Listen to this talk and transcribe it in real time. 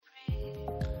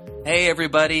Hey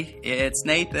everybody, it's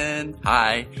Nathan.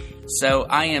 Hi. So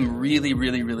I am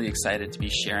really excited to be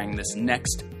sharing this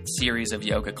next series of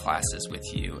yoga classes with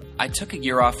you. I took a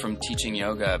year off from teaching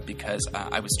yoga because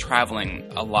I was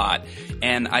traveling a lot,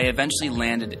 and I eventually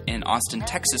landed in Austin,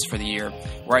 Texas for the year,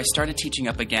 where I started teaching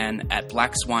up again at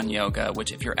Black Swan Yoga,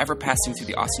 which if you're ever passing through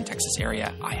the Austin, Texas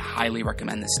area, I highly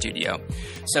recommend this studio.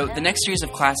 So the next series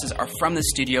of classes are from the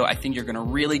studio. I think you're going to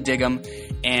really dig them,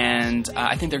 and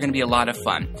I think they're going to be a lot of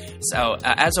fun. So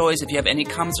as always, if you have any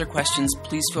comments or questions,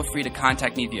 please feel free to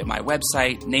contact me via my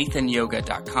website,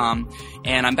 nathanyoga.com.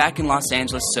 And I'm back in Los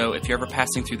Angeles, so if you're ever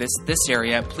passing through this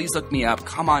area, please look me up,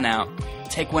 come on out,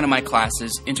 take one of my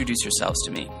classes, introduce yourselves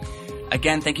to me.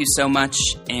 Again, thank you so much,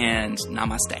 and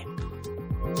namaste.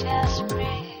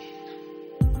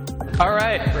 All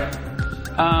right.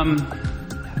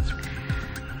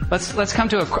 Let's come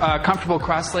to a comfortable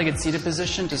cross-legged seated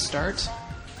position to start.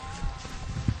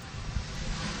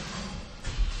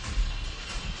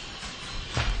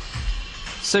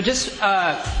 So just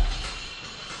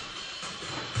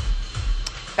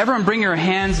everyone bring your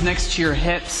hands next to your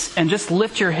hips and just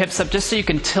lift your hips up just so you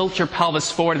can tilt your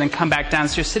pelvis forward and then come back down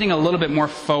so you're sitting a little bit more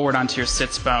forward onto your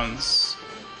sits bones.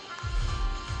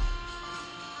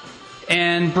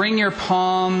 And bring your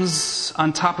palms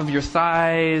on top of your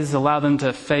thighs. Allow them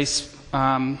to face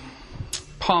palm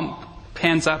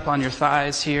hands up on your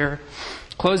thighs here.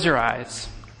 Close your eyes.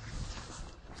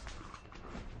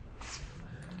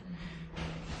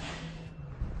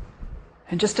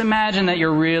 And just imagine that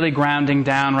you're really grounding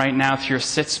down right now through your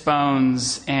sits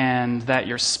bones and that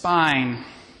your spine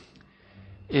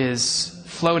is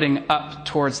floating up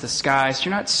towards the sky. So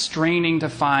you're not straining to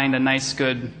find a nice,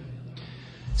 good,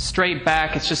 straight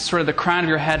back. It's just sort of the crown of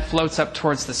your head floats up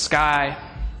towards the sky.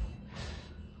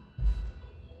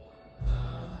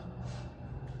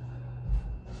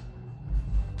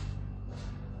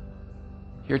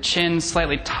 Your chin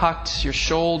slightly tucked, your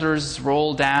shoulders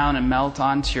roll down and melt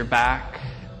onto your back.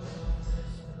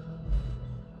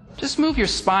 Just move your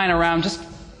spine around just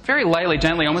very lightly,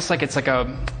 gently, almost like it's like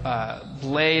a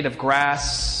blade of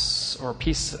grass or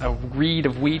a reed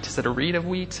of wheat. Is it a reed of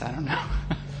wheat? I don't know.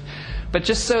 But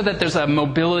just so that there's a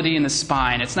mobility in the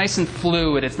spine. It's nice and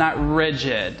fluid. It's not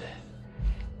rigid.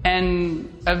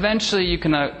 And eventually you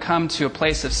can come to a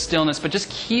place of stillness, but just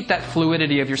keep that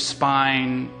fluidity of your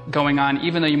spine going on,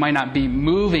 even though you might not be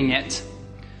moving it.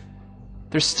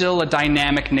 There's still a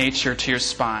dynamic nature to your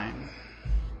spine.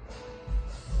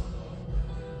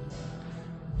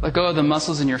 Let go of the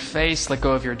muscles in your face, let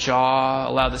go of your jaw,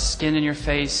 allow the skin in your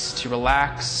face to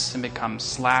relax and become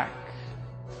slack.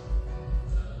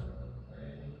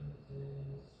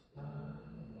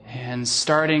 And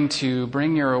starting to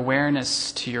bring your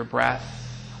awareness to your breath.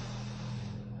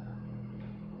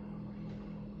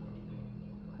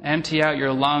 Empty out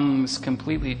your lungs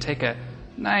completely. Take a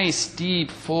nice,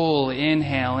 deep, full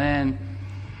inhale in.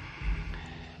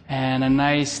 And a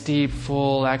nice, deep,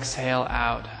 full exhale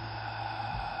out.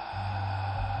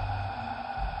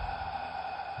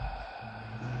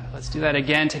 Let's do that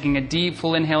again, taking a deep,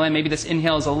 full inhale in. Maybe this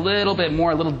inhale is a little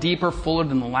deeper, fuller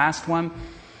than the last one.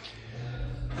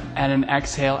 And an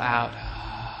exhale out.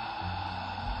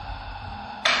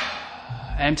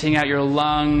 Emptying out your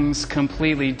lungs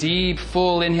completely. Deep,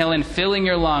 full inhale in, filling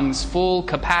your lungs, full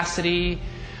capacity.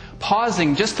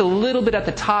 Pausing just a little bit at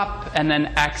the top, and then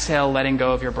exhale, letting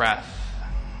go of your breath.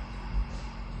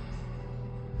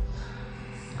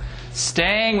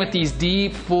 Staying with these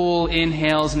deep, full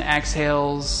inhales and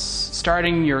exhales,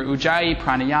 starting your Ujjayi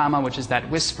Pranayama, which is that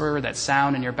whisper, that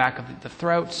sound in your back of the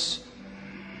throat.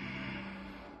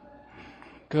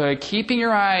 Good. Keeping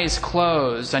your eyes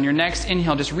closed. On your next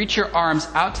inhale, just reach your arms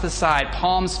out to the side,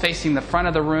 palms facing the front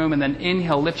of the room, and then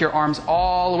inhale, lift your arms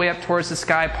all the way up towards the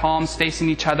sky, palms facing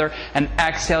each other, and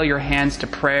exhale your hands to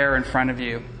prayer in front of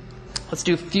you. Let's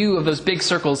do a few of those big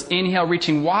circles. Inhale,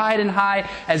 reaching wide and high,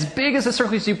 as big as the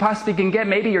circles you possibly can get.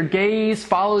 Maybe your gaze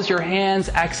follows your hands.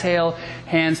 Exhale,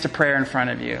 hands to prayer in front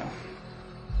of you.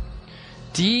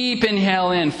 Deep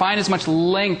inhale in. Find as much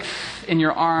length in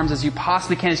your arms as you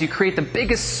possibly can as you create the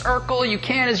biggest circle you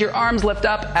can as your arms lift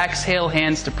up. Exhale,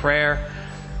 hands to prayer.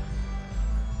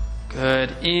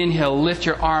 Good. Inhale, lift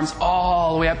your arms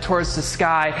all the way up towards the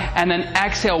sky. And then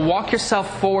exhale, walk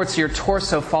yourself forward so your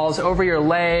torso falls over your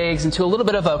legs into a little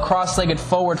bit of a cross-legged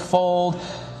forward fold.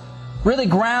 Really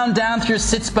ground down through your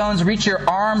sits bones. Reach your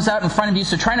arms out in front of you.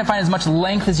 So trying to find as much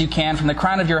length as you can from the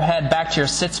crown of your head back to your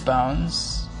sits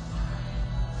bones.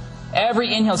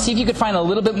 Every inhale, see if you could find a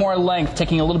little bit more length,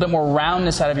 taking a little bit more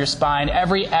roundness out of your spine.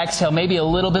 Every exhale, maybe a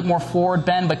little bit more forward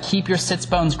bend, but keep your sits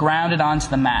bones grounded onto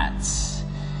the mat.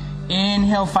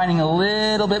 Inhale, finding a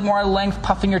little bit more length,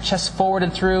 puffing your chest forward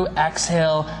and through.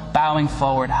 Exhale, bowing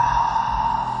forward.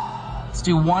 Let's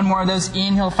do one more of those.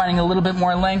 Inhale, finding a little bit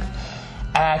more length.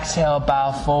 Exhale,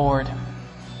 bow forward.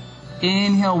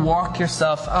 Inhale, walk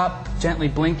yourself up. Gently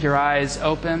blink your eyes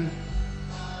open.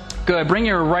 Good. Bring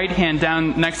your right hand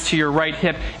down next to your right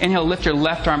hip. Inhale, lift your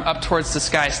left arm up towards the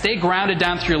sky. Stay grounded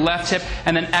down through your left hip,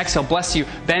 and then exhale, bless you.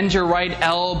 Bend your right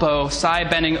elbow,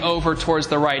 side bending over towards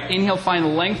the right. Inhale,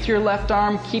 find length through your left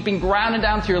arm, keeping grounded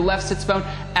down through your left sits bone.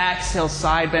 Exhale,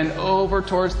 side bend over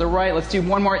towards the right. Let's do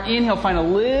one more. Inhale, find a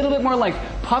little bit more length.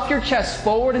 Puff your chest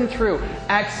forward and through.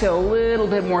 Exhale, a little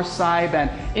bit more side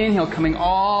bend. Inhale, coming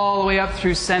all the way up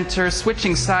through center,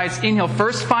 switching sides. Inhale,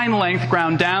 first find length,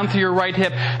 ground down through your right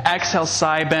hip. Exhale,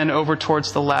 side bend over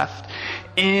towards the left.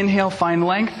 Inhale, find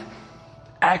length.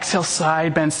 Exhale,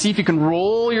 side bend. See if you can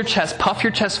roll your chest, puff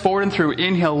your chest forward and through.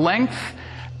 Inhale, length.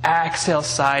 Exhale,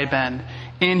 side bend.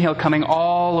 Inhale, coming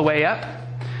all the way up.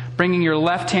 Bringing your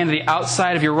left hand to the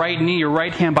outside of your right knee, your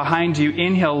right hand behind you.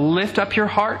 Inhale, lift up your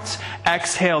heart.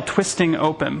 Exhale, twisting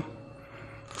open.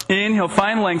 Inhale,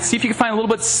 find length. See if you can find a little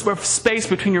bit of space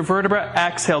between your vertebrae.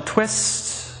 Exhale,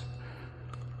 twist.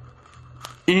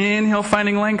 Inhale,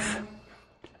 finding length.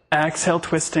 Exhale,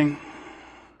 twisting.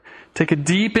 Take a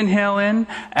deep inhale in.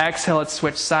 Exhale, let's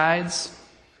switch sides.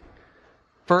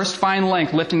 First, find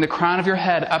length, lifting the crown of your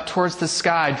head up towards the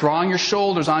sky, drawing your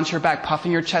shoulders onto your back,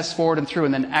 puffing your chest forward and through,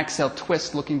 and then exhale,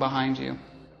 twist, looking behind you.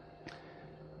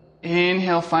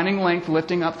 Inhale, finding length,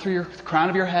 lifting up through the crown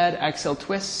of your head. Exhale,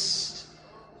 twist.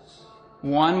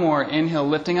 One more. Inhale,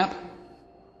 lifting up.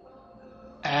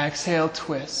 Exhale,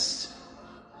 twist.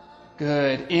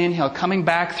 Good. Inhale, coming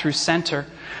back through center.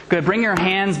 Good. Bring your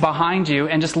hands behind you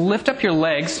and just lift up your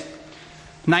legs.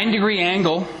 90-degree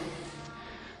angle.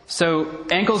 So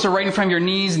ankles are right in front of your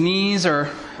knees. Knees are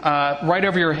right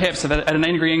over your hips at a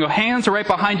 90-degree angle. Hands are right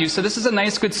behind you. So this is a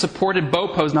nice, good supported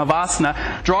boat pose,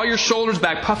 Navasana. Draw your shoulders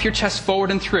back. Puff your chest forward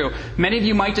and through. Many of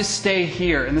you might just stay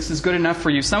here, and this is good enough for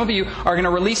you. Some of you are going to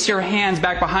release your hands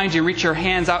back behind you, reach your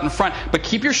hands out in front, but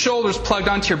keep your shoulders plugged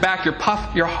onto your back, your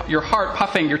heart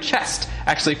puffing, your chest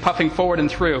actually puffing forward and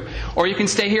through. Or you can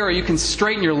stay here, or you can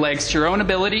straighten your legs to your own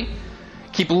ability.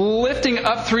 Keep lifting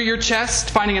up through your chest,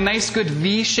 finding a nice good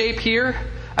V shape here.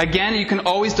 Again, you can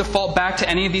always default back to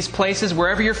any of these places,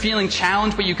 wherever you're feeling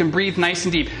challenged, but you can breathe nice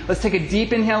and deep. Let's take a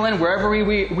deep inhale in, wherever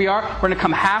we are. We're going to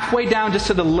come halfway down just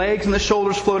so the legs and the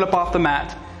shoulders float up off the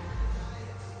mat.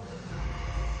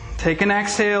 Take an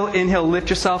exhale, inhale, lift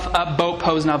yourself up, boat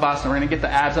pose, Navasana. We're going to get the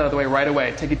abs out of the way right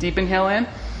away. Take a deep inhale in,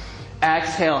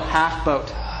 exhale, half boat.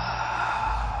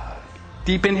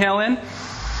 Deep inhale in.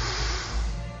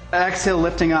 Exhale,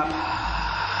 lifting up.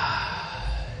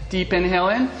 Deep inhale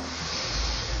in.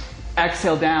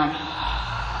 Exhale, down.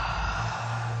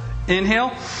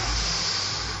 Inhale.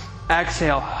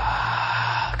 Exhale.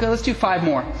 Good, let's do 5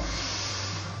 more.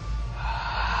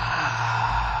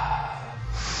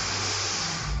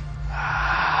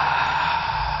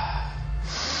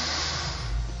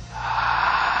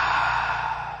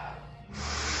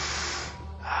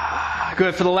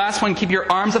 Good. For the last one, keep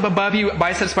your arms up above you,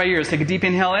 biceps by ears. Take a deep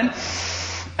inhale in.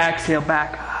 Exhale,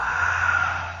 back.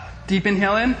 Deep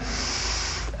inhale in.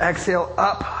 Exhale,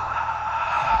 up.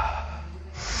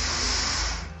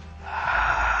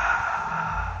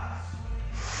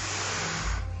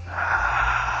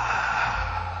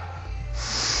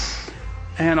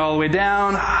 And all the way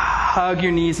down. Hug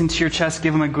your knees into your chest.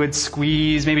 Give them a good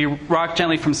squeeze. Maybe rock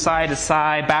gently from side to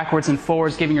side, backwards and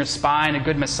forwards, giving your spine a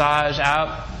good massage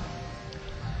out.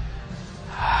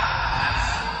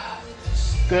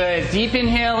 Good. Deep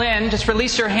inhale in. Just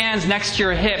release your hands next to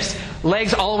your hips.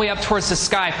 Legs all the way up towards the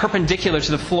sky, perpendicular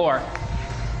to the floor.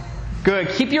 Good.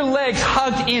 Keep your legs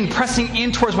hugged in, pressing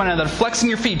in towards one another, flexing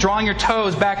your feet, drawing your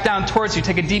toes back down towards you.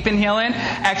 Take a deep inhale in.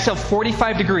 Exhale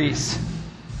 45 degrees.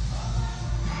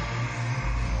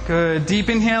 Good. Deep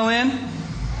inhale in.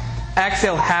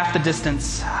 Exhale half the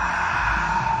distance.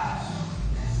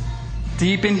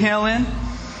 Deep inhale in.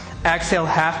 Exhale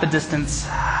half the distance.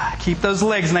 Keep those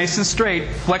legs nice and straight,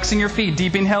 flexing your feet.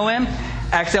 Deep inhale in.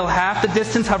 Exhale half the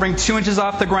distance, hovering 2 inches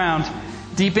off the ground.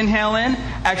 Deep inhale in.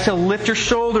 Exhale, lift your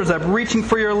shoulders up, reaching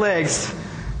for your legs.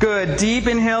 Good. Deep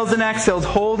inhales and exhales,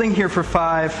 holding here for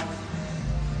 5,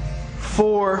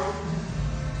 4,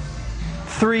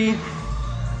 3,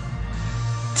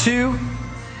 2,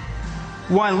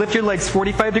 1. Lift your legs,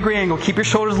 45-degree angle. Keep your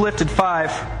shoulders lifted.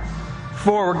 5,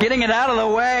 4. We're getting it out of the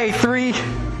way. 3,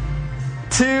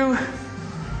 2,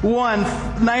 1.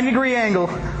 90-degree angle.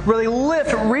 Really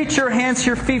lift. Reach your hands to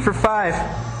your feet for 5,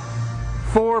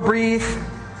 4. Breathe.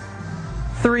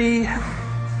 3,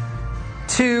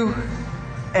 2,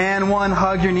 And 1,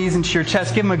 hug your knees into your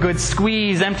chest. Give them a good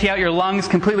squeeze. Empty out your lungs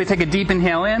completely. Take a deep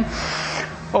inhale in.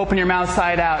 Open your mouth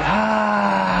side out.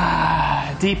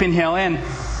 Deep inhale in.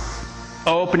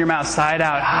 Open your mouth side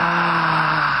out.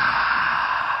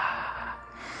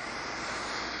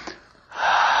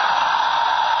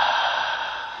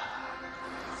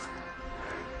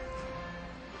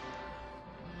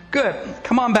 Good.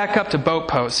 Come on back up to boat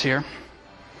pose here.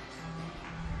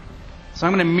 So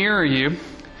I'm going to mirror you.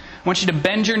 I want you to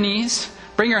bend your knees,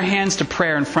 bring your hands to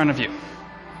prayer in front of you.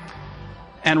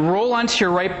 And roll onto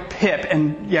your right hip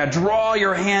and draw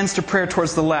your hands to prayer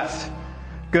towards the left.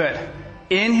 Good.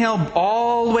 Inhale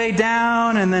all the way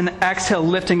down and then exhale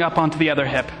lifting up onto the other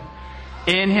hip.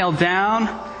 Inhale down,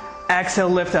 exhale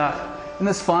lift up. Isn't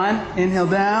this fun? Inhale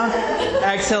down,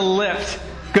 exhale lift.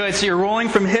 Good. So you're rolling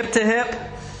from hip to hip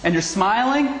and you're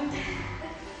smiling.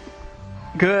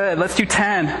 Good. Let's do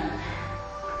 10.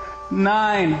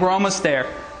 9, we're almost there.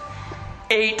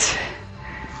 8,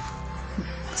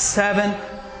 7,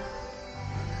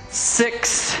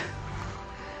 6,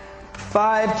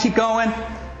 5, keep going.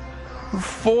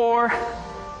 4,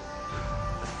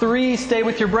 3, stay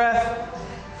with your breath.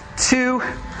 2,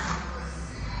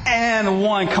 and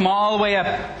 1. Come all the way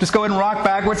up. Just go ahead and rock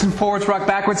backwards and forwards,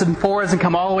 and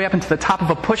come all the way up into the top of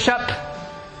a push-up.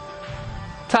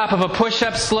 Top of a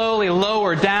push-up, slowly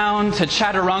lower down to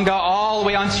chaturanga, all the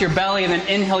way onto your belly, and then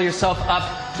inhale yourself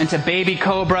up into baby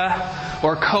cobra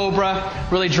or cobra,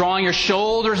 really drawing your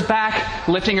shoulders back,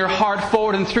 lifting your heart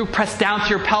forward and through, press down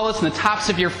through your pelvis and the tops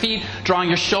of your feet, drawing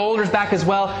your shoulders back as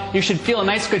well. You should feel a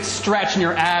nice good stretch in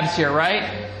your abs here,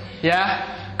 right?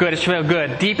 Yeah? Good, it should feel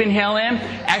good. Deep inhale in,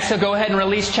 exhale, go ahead and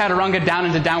release chaturanga down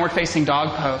into downward facing dog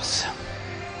pose.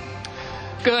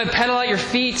 Good. Pedal out your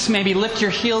feet. Maybe lift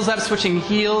your heels up, switching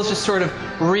heels, just sort of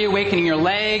reawakening your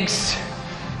legs.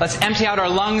 Let's empty out our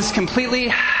lungs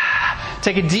completely.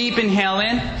 Take a deep inhale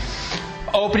in.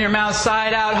 Open your mouth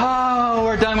side out. Oh,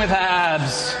 we're done with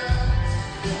abs.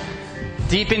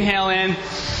 Deep inhale in.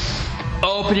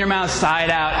 Open your mouth side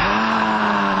out.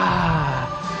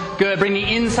 Good. Bring the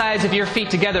insides of your feet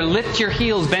together. Lift your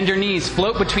heels, bend your knees,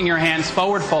 float between your hands,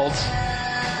 forward folds.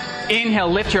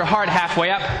 Inhale, lift your heart halfway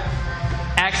up.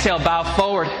 Exhale, bow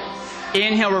forward.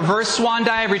 Inhale, reverse swan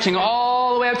dive, reaching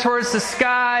all the way up towards the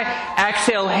sky.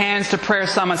 Exhale, hands to prayer,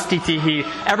 samastitihi.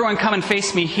 Everyone come and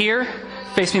face me here.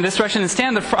 Face me in this direction and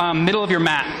stand in the middle of your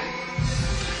mat.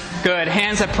 Good.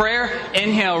 Hands at prayer.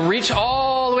 Inhale, reach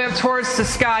all the way up towards the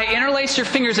sky. Interlace your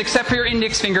fingers except for your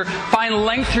index finger. Find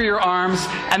length through your arms.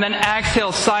 And then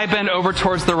exhale, side bend over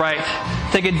towards the right.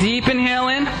 Take a deep inhale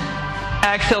in.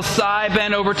 Exhale, side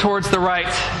bend over towards the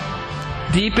right.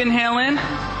 Deep inhale in,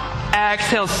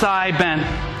 exhale, side bend.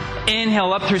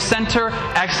 Inhale up through center,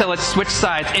 exhale, let's switch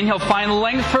sides. Inhale, find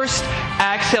length first,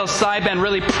 exhale, side bend.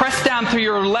 Really press down through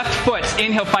your left foot.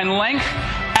 Inhale, find length,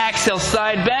 exhale,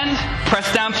 side bend.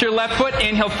 Press down through your left foot,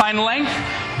 inhale, find length,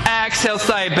 exhale,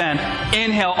 side bend.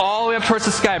 Inhale all the way up towards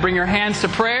the sky. Bring your hands to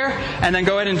prayer, and then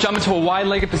go ahead and jump into a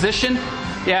wide-legged position.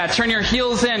 Yeah, turn your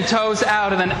heels in, toes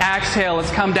out, and then exhale.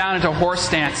 Let's come down into horse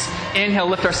stance. Inhale,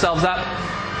 lift ourselves up.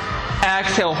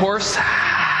 Exhale, horse.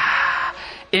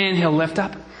 Inhale, lift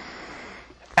up.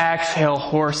 Exhale,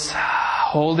 horse.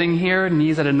 Holding here,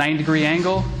 knees at a 90-degree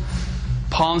angle.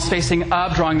 Palms facing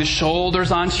up, drawing the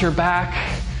shoulders onto your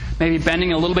back. Maybe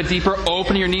bending a little bit deeper.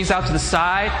 Open your knees out to the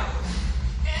side.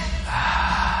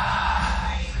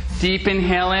 Deep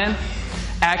inhale in.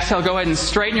 Exhale, go ahead and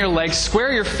straighten your legs.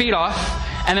 Square your feet off.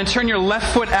 And then turn your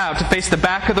left foot out to face the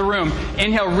back of the room.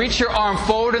 Inhale, reach your arm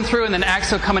forward and through, and then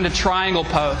exhale, come into triangle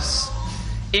pose.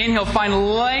 Inhale,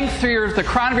 find length through the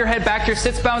crown of your head back to your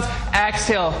sits bones.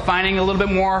 Exhale, finding a little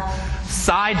bit more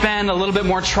side bend, a little bit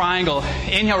more triangle.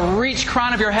 Inhale, reach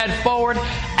crown of your head forward.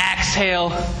 Exhale,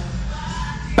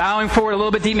 bowing forward a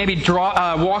little bit deep, maybe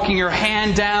walking your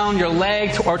hand down your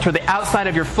leg or to the outside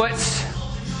of your foot.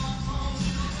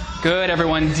 Good,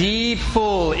 everyone. Deep,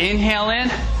 full. Inhale in.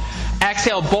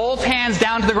 Exhale, both hands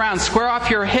down to the ground. Square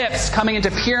off your hips, coming into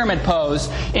pyramid pose.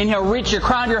 Inhale, reach your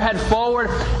crown of your head forward.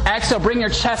 Exhale, bring your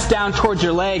chest down towards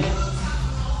your leg.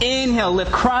 Inhale,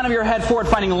 lift crown of your head forward,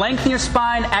 finding length in your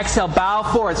spine. Exhale, bow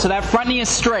forward. So that front knee is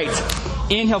straight.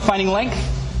 Inhale, finding length.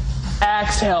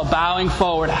 Exhale, bowing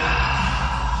forward.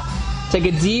 Take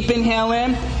a deep inhale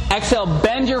in. Exhale,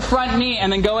 bend your front knee,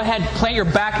 and then go ahead, plant your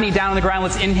back knee down on the ground.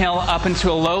 Let's inhale up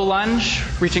into a low lunge,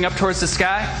 reaching up towards the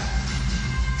sky.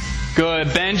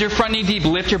 Good. Bend your front knee deep.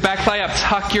 Lift your back thigh up.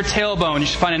 Tuck your tailbone. You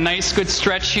should find a nice good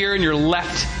stretch here in your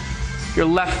left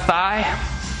thigh.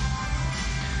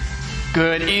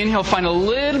 Good. Inhale. Find a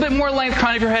little bit more length,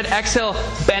 crown of your head. Exhale,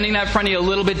 bending that front knee a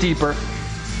little bit deeper.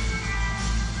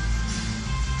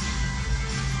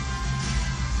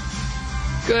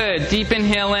 Good. Deep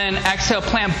inhale in. Exhale,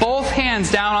 plant both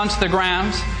hands down onto the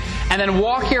ground. And then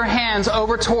walk your hands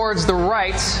over towards the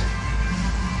right.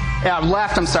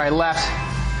 Left.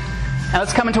 Now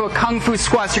let's come into a Kung Fu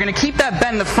squat. So you're going to keep that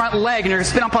bend in the front leg, and you're going to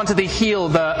spin up onto the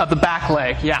heel of the back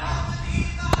leg. Yeah.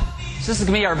 So this is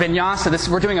going to be our vinyasa.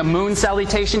 We're doing a moon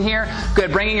salutation here.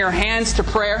 Good. Bringing your hands to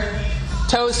prayer.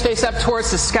 Toes face up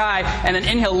towards the sky. And then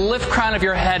inhale, lift crown of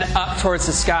your head up towards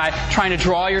the sky, trying to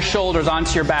draw your shoulders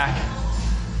onto your back.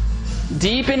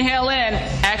 Deep inhale in.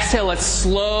 Exhale, let's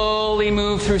slowly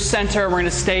move through center. We're going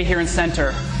to stay here in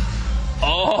center.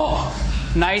 Oh,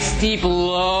 nice deep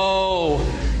low.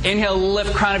 Inhale,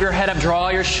 lift crown of your head up, draw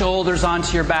your shoulders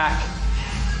onto your back.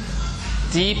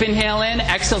 Deep inhale in.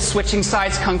 Exhale, switching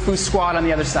sides, Kung Fu squat on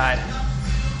the other side.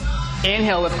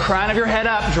 Inhale, lift crown of your head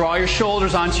up, draw your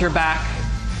shoulders onto your back.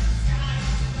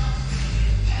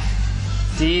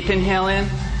 Deep inhale in.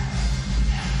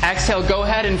 Exhale, go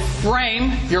ahead and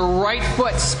frame your right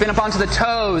foot. Spin up onto the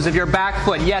toes of your back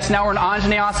foot. Yes, now we're in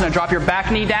Anjaneyasana. Drop your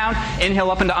back knee down. Inhale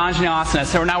up into Anjaneyasana.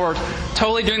 So now we're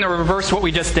totally doing the reverse of what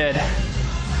we just did.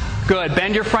 Good.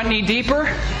 Bend your front knee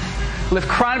deeper. Lift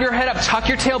crown of your head up. Tuck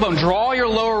your tailbone. Draw your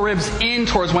lower ribs in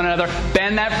towards one another.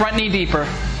 Bend that front knee deeper.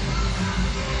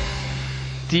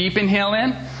 Deep inhale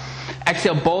in.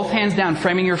 Exhale, both hands down,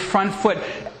 framing your front foot.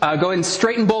 Go ahead and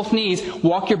straighten both knees.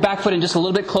 Walk your back foot in just a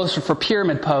little bit closer for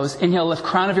pyramid pose. Inhale, lift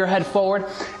crown of your head forward.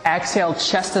 Exhale,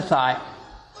 chest to thigh.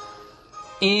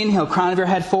 Inhale, crown of your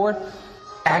head forward.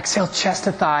 Exhale, chest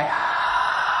to thigh.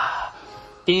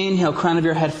 Inhale, crown of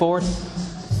your head forward.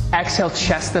 Exhale,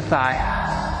 chest to thigh.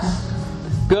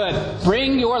 Good.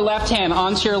 Bring your left hand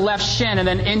onto your left shin, and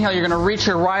then inhale, you're going to reach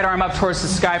your right arm up towards the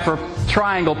sky for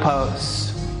triangle pose.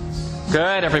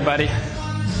 Good, everybody.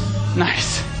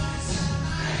 Nice.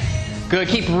 Good.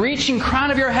 Keep reaching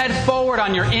crown of your head forward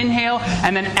on your inhale,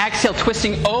 and then exhale,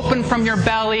 twisting open from your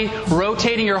belly,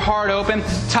 rotating your heart open.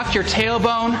 Tuck your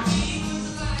tailbone.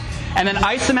 And then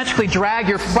isometrically drag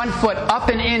your front foot up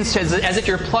and in as if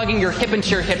you're plugging your hip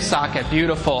into your hip socket.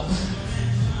 Beautiful.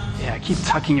 Yeah, keep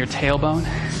tucking your tailbone.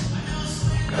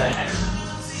 Good.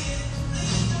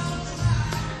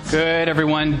 Good,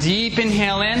 everyone. Deep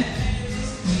inhale in.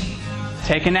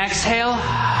 Take an exhale.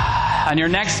 On your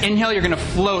next inhale, you're going to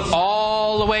float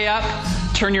all the way up.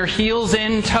 Turn your heels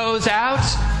in, toes out.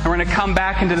 And we're going to come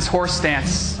back into this horse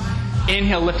stance.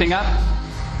 Inhale, lifting up.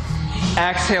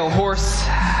 Exhale, horse.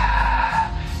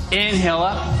 Inhale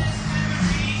up.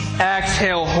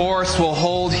 Exhale, horse. We'll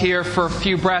hold here for a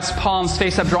few breaths. Palms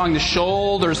face up, drawing the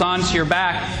shoulders onto your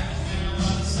back.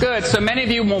 Good. So many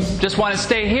of you will just want to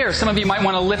stay here. Some of you might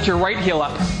want to lift your right heel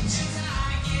up.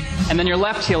 And then your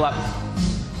left heel up.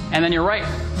 And then your right.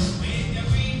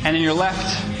 And then your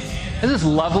left. This is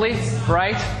lovely.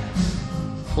 Right.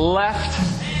 Left.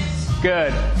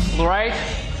 Good. Right.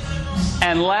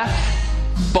 And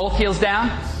left. Both heels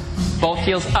down. Both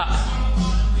heels up.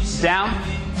 Down.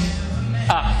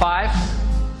 Up.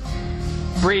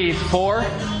 5. Breathe. 4.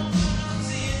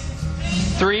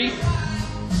 3.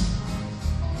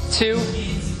 2.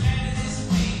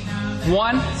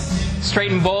 1.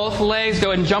 Straighten both legs. Go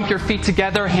ahead and jump your feet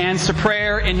together. Hands to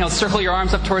prayer. Inhale, circle your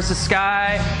arms up towards the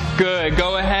sky. Good.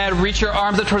 Go ahead. Reach your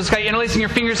arms up towards the sky. Interlacing your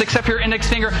fingers except for your index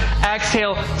finger.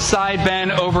 Exhale, side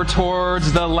bend over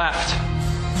towards the left.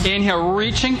 Inhale,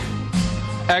 reaching.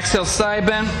 Exhale, side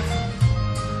bend.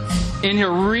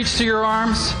 Inhale, reach to your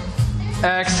arms.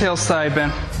 Exhale, side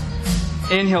bend.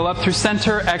 Inhale, up through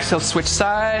center. Exhale, switch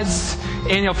sides.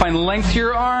 Inhale, find length to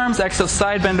your arms. Exhale,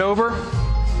 side bend over.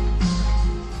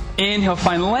 Inhale,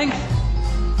 find length.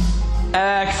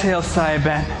 Exhale, side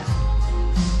bend.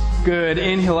 Good.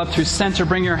 Inhale, up through center.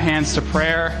 Bring your hands to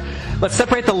prayer. Let's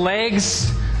separate the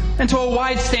legs into a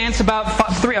wide stance about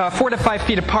 4 to 5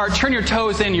 feet apart. Turn your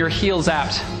toes in, your heels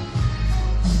out.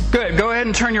 Good. Go ahead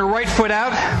and turn your right foot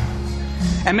out.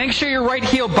 And make sure your right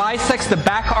heel bisects the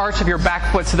back arch of your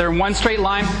back foot so they're in one straight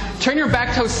line. Turn your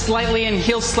back toes slightly in,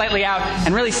 heels slightly out,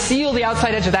 and really seal the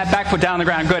outside edge of that back foot down on the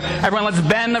ground. Good. Everyone, let's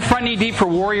bend the front knee deep for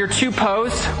Warrior 2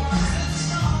 pose.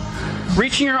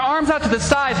 Reaching your arms out to the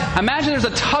side. Imagine there's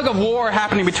a tug of war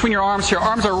happening between your arms. Your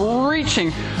arms are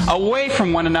reaching away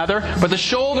from one another, but the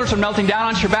shoulders are melting down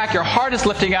onto your back. Your heart is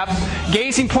lifting up.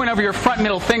 Gazing point over your front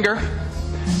middle finger.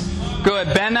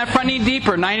 Good. Bend that front knee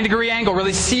deeper, 90-degree angle.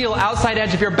 Really seal outside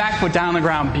edge of your back foot down on the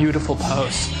ground. Beautiful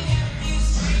pose.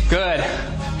 Good.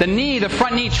 The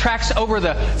front knee tracks over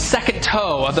the second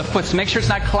toe of the foot, so make sure it's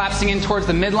not collapsing in towards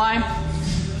the midline.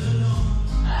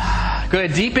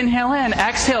 Good. Deep inhale in.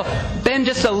 Exhale. Bend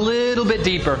just a little bit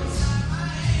deeper.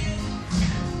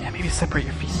 Yeah, maybe separate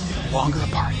your feet longer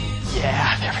apart.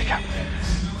 Yeah, there we go.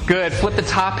 Good. Flip the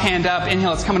top hand up. Inhale.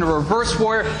 Let's come into reverse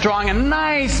warrior. Drawing a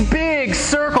nice big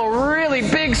circle, really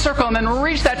big circle. And then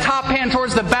reach that top hand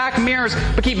towards the back mirrors.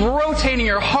 But keep rotating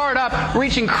your heart up,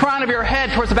 reaching crown of your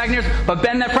head towards the back mirrors. But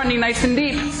bend that front knee nice and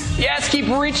deep. Yes, keep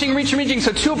reaching.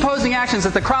 So 2 opposing actions.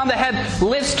 As the crown of the head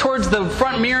lifts towards the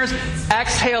front mirrors,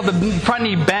 exhale, the front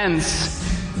knee bends.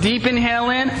 Deep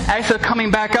inhale in, exhale coming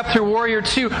back up through warrior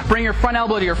 2. Bring your front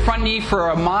elbow to your front knee for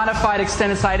a modified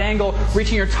extended side angle,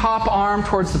 reaching your top arm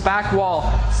towards the back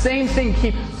wall. Same thing,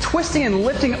 keep twisting and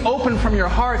lifting open from your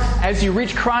heart as you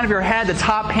reach crown of your head, the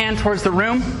top hand towards the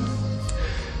room.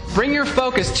 Bring your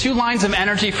focus 2 lines of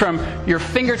energy from your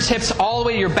fingertips all the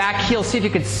way to your back heel. See if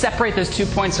you could separate those 2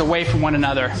 points away from one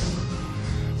another.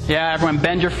 Yeah, everyone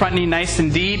bend your front knee nice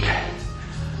and deep.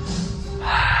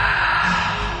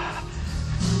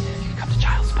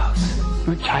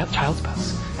 Child's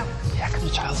pose. Yeah, come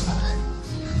to child's pose.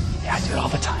 Yeah, I do it all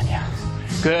the time, yeah.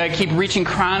 Good. Keep reaching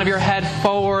crown of your head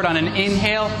forward on an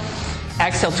inhale.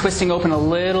 Exhale, twisting open a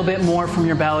little bit more from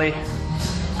your belly.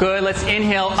 Good. Let's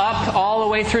inhale up all the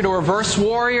way through to reverse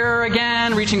warrior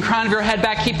again. Reaching crown of your head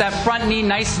back. Keep that front knee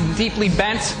nice and deeply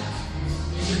bent.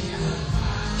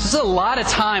 This is a lot of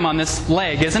time on this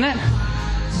leg, isn't it?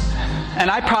 And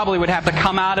I probably would have to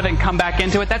come out of it and come back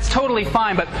into it. That's totally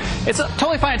fine, but it's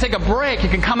totally fine to take a break. You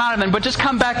can come out of it, but just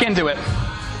come back into it.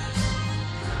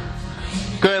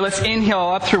 Good. Let's inhale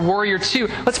up through warrior 2.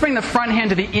 Let's bring the front hand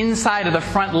to the inside of the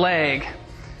front leg.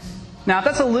 Now, if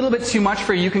that's a little bit too much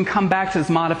for you, you can come back to this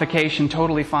modification.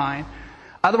 Totally fine.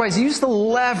 Otherwise, use the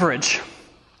leverage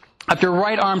of your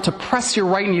right arm to press your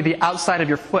right knee to the outside of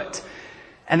your foot.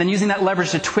 And then using that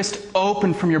leverage to twist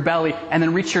open from your belly and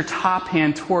then reach your top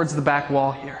hand towards the back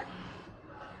wall here.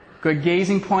 Good.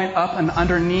 Gazing point up and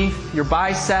underneath your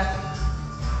bicep.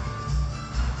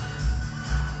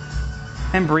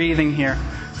 And breathing here.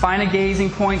 Find a gazing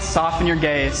point, soften your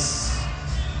gaze.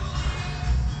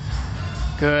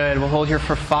 Good. We'll hold here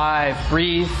for 5.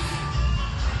 Breathe.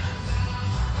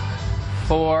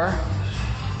 4.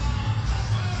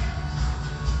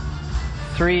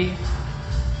 3.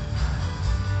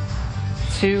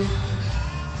 2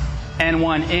 and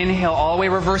 1. Inhale all the way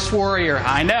reverse warrior.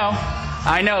 I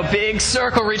know. Big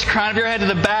circle. Reach crown of your head to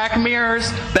the back mirrors.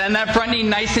 Bend that front knee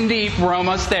nice and deep. We're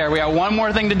almost there. We got one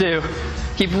more thing to do.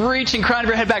 Keep reaching crown of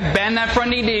your head back. Bend that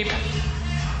front knee deep.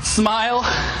 Smile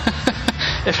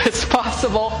if it's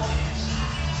possible.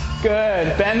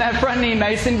 Good. Bend that front knee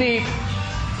nice and deep.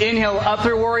 Inhale up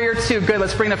through warrior 2. Good.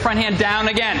 Let's bring the front hand down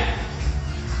again.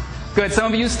 Good.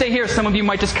 Some of you stay here. Some of you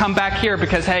might just come back here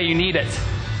because, hey, you need it.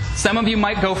 Some of you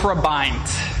might go for a bind.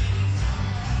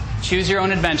 Choose your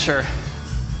own adventure.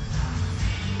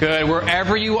 Good.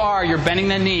 Wherever you are, you're bending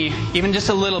the knee, even just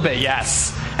a little bit,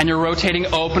 yes. And you're rotating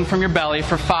open from your belly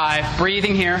for 5.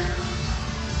 Breathing here.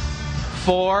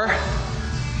 4.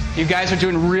 You guys are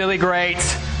doing really great.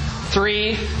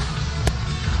 3,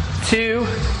 2,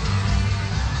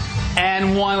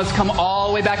 and 1. Let's come all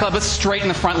the way back up. Let's straighten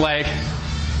the front leg.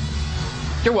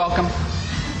 You're welcome.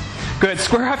 Good.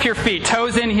 Square off your feet.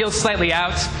 Toes in, heels slightly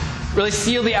out. Really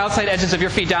seal the outside edges of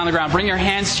your feet down the ground. Bring your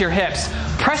hands to your hips.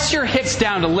 Press your hips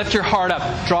down to lift your heart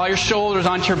up. Draw your shoulders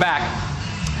onto your back.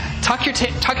 Tuck your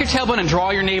tailbone and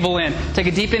draw your navel in. Take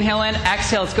a deep inhale in.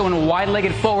 Exhale. Let's go in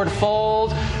wide-legged forward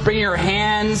fold. Bring your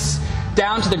hands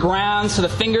down to the ground so the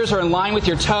fingers are in line with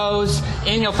your toes.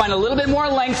 Inhale. Find a little bit more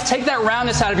length. Take that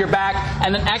roundness out of your back.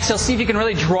 And then exhale. See if you can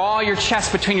really draw your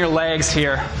chest between your legs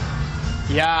here.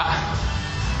 Yeah.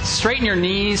 Straighten your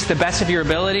knees to the best of your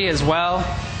ability as well.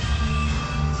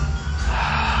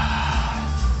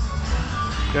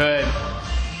 Good.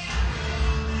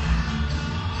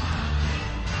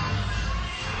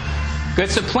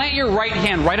 Good. So plant your right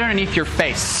hand right underneath your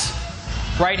face.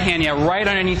 Right hand, yeah, right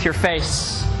underneath your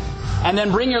face. And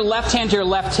then bring your left hand to your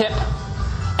left hip.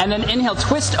 And then inhale,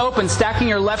 twist open, stacking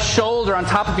your left shoulder on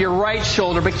top of your right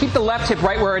shoulder, but keep the left hip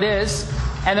right where it is.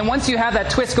 And then once you have that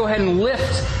twist, go ahead and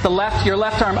lift your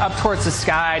left arm up towards the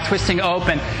sky, twisting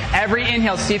open. Every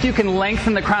inhale, see if you can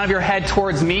lengthen the crown of your head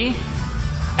towards me.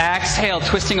 Exhale,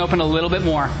 twisting open a little bit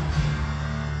more.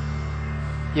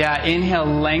 Yeah, inhale,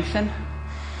 lengthen.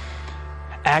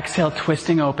 Exhale,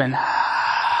 twisting open.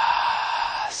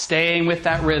 Staying with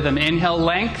that rhythm. Inhale,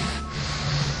 length.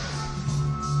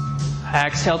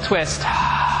 Exhale, twist.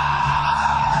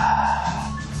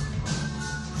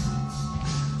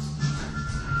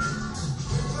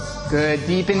 Good.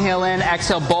 Deep inhale in.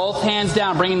 Exhale, both hands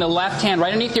down, bringing the left hand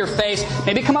right underneath your face.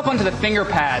 Maybe come up onto the finger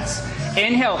pads.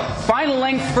 Inhale. Find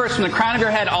length first from the crown of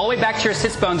your head all the way back to your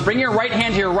sits bones. Bring your right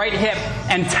hand to your right hip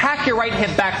and tack your right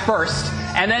hip back first.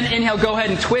 And then inhale, go ahead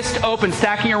and twist open,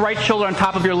 stacking your right shoulder on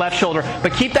top of your left shoulder.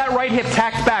 But keep that right hip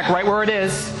tacked back right where it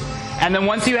is. And then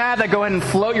once you have that, go ahead and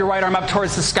float your right arm up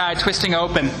towards the sky, twisting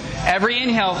open. Every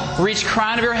inhale, reach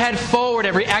crown of your head forward.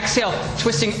 Every exhale,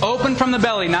 twisting open from the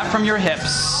belly, not from your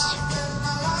hips.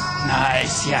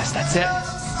 Nice. Yes, that's it.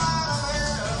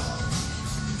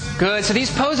 Good. So these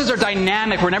poses are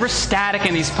dynamic. We're never static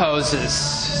in these poses.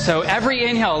 So every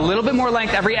inhale, a little bit more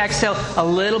length. Every exhale, a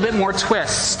little bit more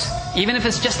twist. Even if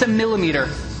it's just a millimeter.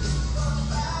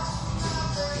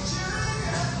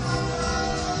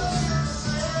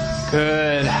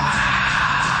 Good.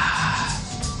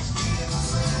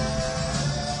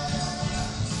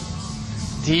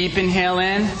 Deep inhale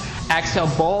in.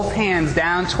 Exhale, both hands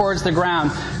down towards the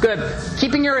ground. Good.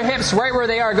 Keeping your hips right where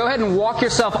they are, go ahead and walk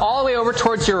yourself all the way over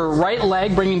towards your right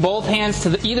leg, bringing both hands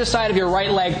to either side of your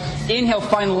right leg. Inhale,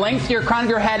 find length to your crown of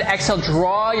your head. Exhale,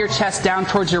 draw your chest down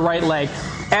towards your right leg.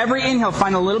 Every inhale,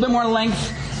 find a little bit more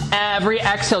length. Every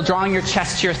exhale, drawing your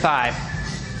chest to your thigh.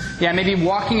 Yeah, maybe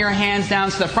walking your hands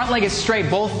down so the front leg is straight.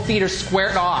 Both feet are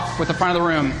squared off with the front of the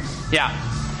room. Yeah.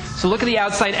 So look at the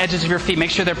outside edges of your feet.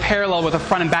 Make sure they're parallel with the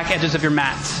front and back edges of your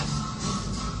mat.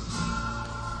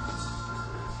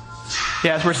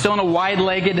 Yes, we're still in a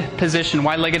wide-legged position,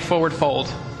 wide-legged forward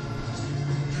fold.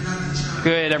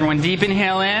 Good, everyone. Deep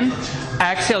inhale in.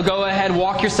 Exhale, go ahead,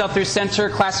 walk yourself through center,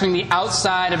 clasping the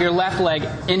outside of your left leg.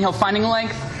 Inhale, finding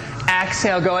length.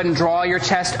 Exhale, go ahead and draw your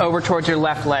chest over towards your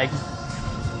left leg.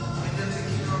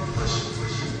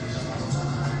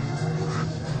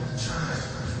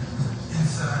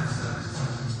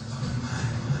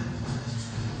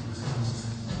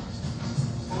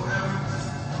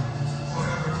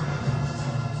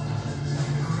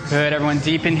 Good, everyone.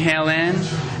 Deep inhale in.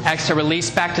 Exhale, release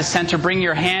back to center. Bring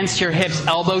your hands to your hips,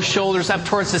 elbows, shoulders up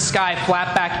towards the sky.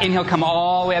 Flat back. Inhale, come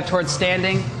all the way up towards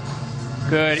standing.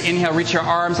 Good. Inhale, reach your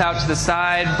arms out to the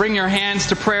side. Bring your hands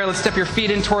to prayer. Let's step your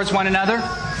feet in towards one another.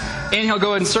 Inhale, go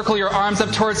ahead and circle your arms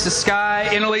up towards the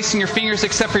sky. Interlacing your fingers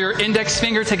except for your index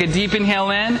finger. Take a deep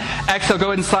inhale in. Exhale, go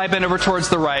ahead and side bend over towards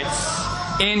the right.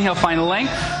 Inhale, find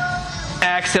length.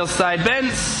 Exhale, side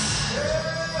bends.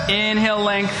 Inhale,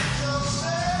 length.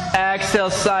 Exhale,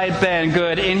 side bend.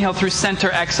 Good. Inhale through center.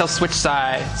 Exhale, switch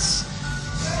sides.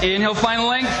 Inhale, find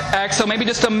length. Exhale, maybe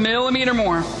just a millimeter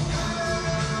more.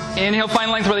 Inhale,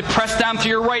 find length. Really press down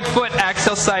through your right foot.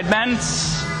 Exhale, side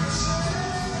bends.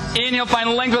 Inhale,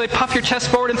 find length. Really puff your chest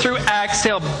forward and through.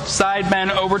 Exhale, side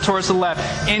bend over towards the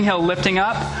left. Inhale, lifting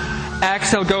up.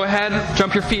 Exhale, go ahead.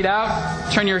 Jump your feet out.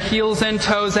 Turn your heels in,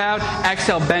 toes out.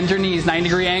 Exhale, bend your knees,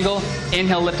 90-degree angle.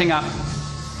 Inhale, lifting up.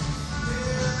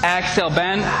 Exhale,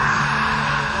 bend.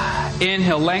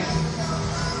 Inhale, length.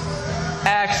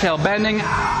 Exhale, bending.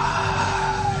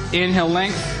 Inhale,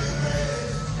 length.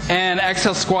 And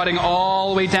exhale, squatting all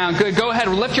the way down. Good. Go ahead.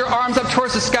 Lift your arms up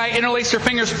towards the sky. Interlace your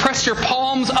fingers. Press your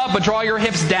palms up, but draw your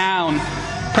hips down.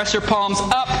 Press your palms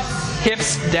up,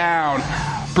 hips down.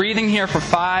 Breathing here for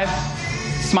 5.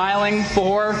 Smiling.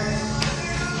 4,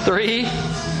 3,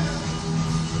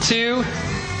 2,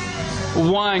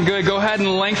 1. Good. Go ahead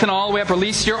and lengthen all the way up.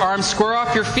 Release your arms. Square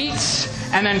off your feet.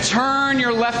 And then turn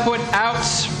your left foot out.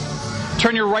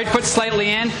 Turn your right foot slightly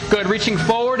in. Good. Reaching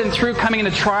forward and through, coming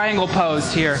into triangle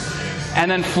pose here. And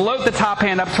then float the top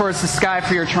hand up towards the sky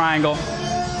for your triangle.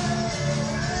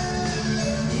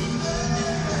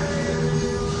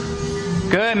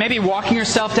 Good. Maybe walking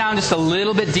yourself down just a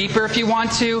little bit deeper if you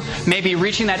want to. Maybe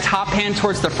reaching that top hand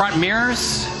towards the front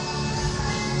mirrors.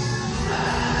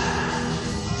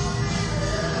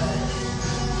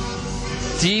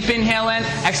 Deep inhale in.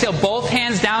 Exhale, both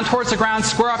hands down towards the ground.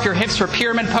 Square off your hips for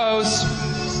pyramid pose.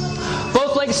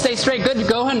 Both legs stay straight. Good.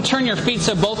 Go ahead and turn your feet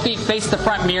so both feet face the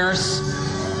front mirrors.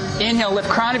 Inhale, lift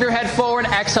crown of your head forward.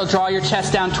 Exhale, draw your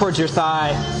chest down towards your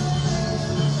thigh.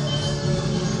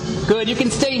 Good. You can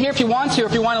stay here if you want to.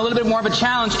 If you want a little bit more of a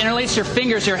challenge, interlace your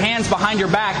fingers, your hands behind your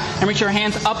back, and reach your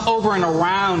hands up, over, and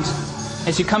around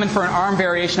as you come in for an arm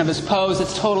variation of this pose.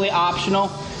 It's totally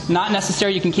optional. Not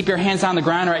necessary. You can keep your hands on the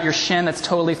ground or at your shin. That's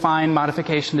totally fine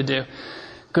modification to do.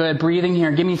 Good. Breathing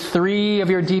here. Give me 3 of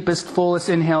your deepest, fullest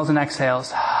inhales and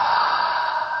exhales.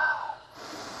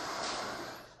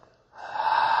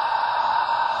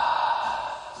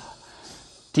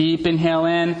 Deep inhale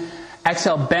in.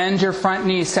 Exhale, bend your front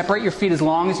knee. Separate your feet as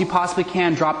long as you possibly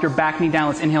can. Drop your back knee down.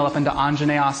 Let's inhale up into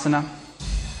Anjaneyasana.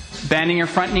 Bending your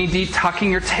front knee deep,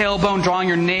 tucking your tailbone, drawing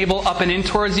your navel up and in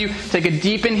towards you. Take a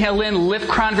deep inhale in, lift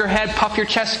crown of your head, puff your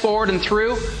chest forward and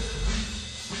through.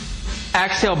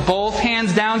 Exhale, both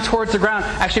hands down towards the ground.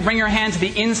 Actually, bring your hands to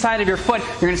the inside of your foot.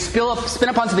 You're going to spin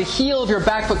up onto the heel of your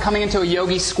back foot, coming into a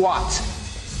yogi squat.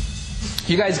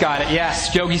 You guys got it.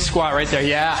 Yes. Yogi squat right there.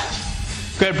 Yeah.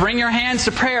 Good. Bring your hands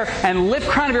to prayer and lift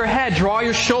crown of your head. Draw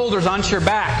your shoulders onto your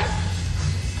back.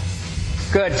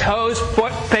 Good. Toes,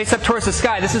 foot, face up towards the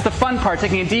sky. This is the fun part.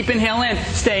 Taking a deep inhale in,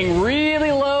 staying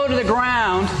really low to the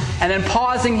ground, and then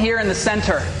pausing here in the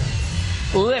center.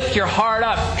 Lift your heart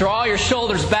up. Draw your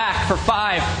shoulders back for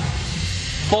 5,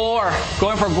 4.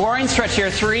 Going for a groin stretch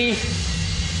here. 3,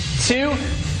 2,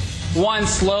 1.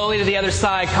 Slowly to the other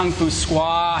side. Kung Fu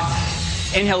squat.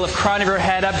 Inhale, lift crown of your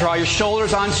head up. Draw your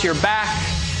shoulders onto your back.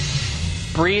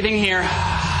 Breathing here.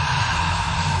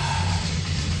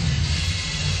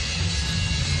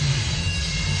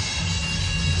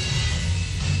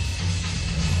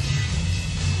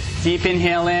 Deep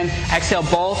inhale in. Exhale,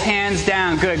 both hands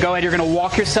down. Good. Go ahead. You're going to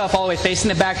walk yourself all the way facing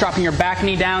the back, dropping your back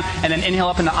knee down, and then inhale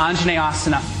up into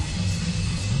Anjaneyasana.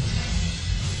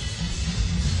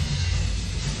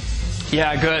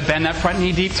 Yeah, good. Bend that front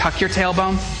knee deep. Tuck your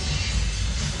tailbone.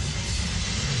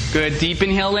 Good. Deep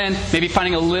inhale in. Maybe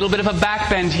finding a little bit of a back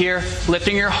bend here.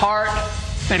 Lifting your heart.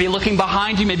 Maybe looking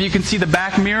behind you. Maybe you can see the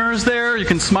back mirrors there. You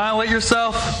can smile at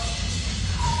yourself.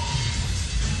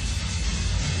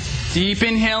 Deep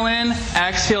inhale in.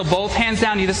 Exhale, both hands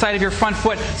down either side of your front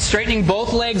foot. Straightening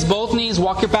both legs, both knees.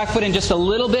 Walk your back foot in just a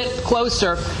little bit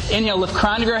closer. Inhale, lift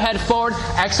crown of your head forward.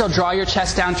 Exhale, draw your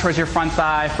chest down towards your front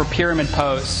thigh for pyramid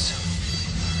pose.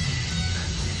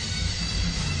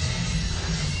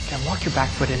 Okay, walk your back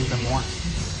foot in even more.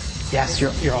 Yes,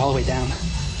 you're all the way down.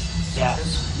 Yeah.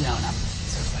 No.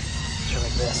 So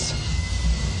like this.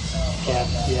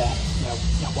 Yeah.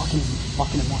 Walking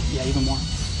in more. Yeah, even more.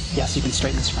 Yes, you can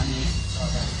straighten this front knee.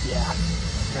 Yeah.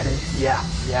 Ready?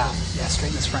 Yeah.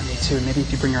 Straighten this front knee too. Maybe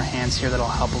if you bring your hands here, that'll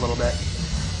help a little bit.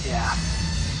 Yeah.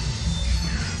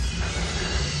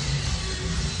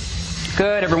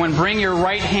 Good. Everyone, bring your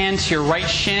right hand to your right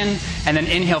shin, and then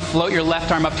inhale, float your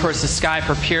left arm up towards the sky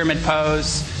for pyramid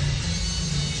pose.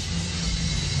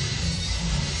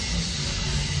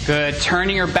 Good.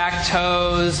 Turning your back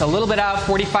toes a little bit out,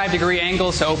 45-degree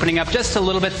angle, so opening up just a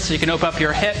little bit so you can open up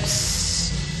your hips.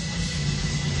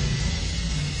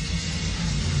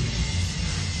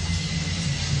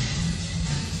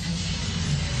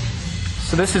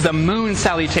 So this is a moon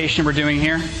salutation we're doing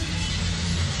here.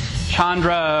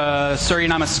 Chandra Surya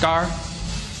Namaskar.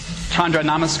 Chandra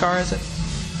Namaskar, is it?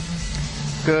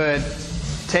 Good.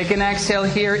 Take an exhale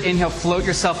here. Inhale, float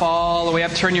yourself all the way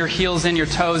up. Turn your heels in, your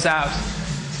toes out.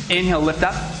 Inhale, lift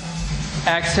up.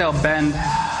 Exhale, bend.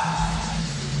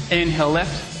 Inhale,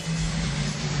 lift.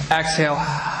 Exhale.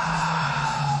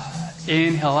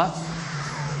 Inhale up.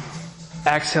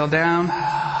 Exhale down.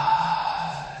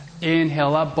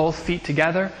 Inhale up, both feet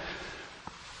together.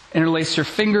 Interlace your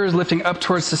fingers, lifting up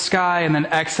towards the sky, and then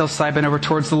exhale, side bend over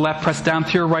towards the left. Press down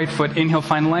through your right foot. Inhale,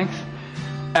 find length.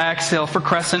 Exhale for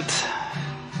crescent.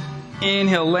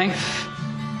 Inhale, length.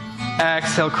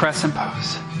 Exhale, crescent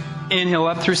pose. Inhale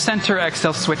up through center.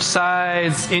 Exhale, switch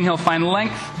sides. Inhale, find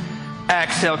length.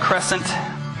 Exhale, crescent.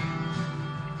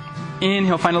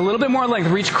 Inhale, find a little bit more length.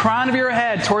 Reach crown of your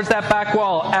head towards that back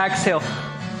wall. Exhale,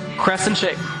 crescent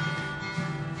shape.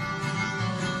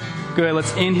 Good.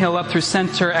 Let's inhale up through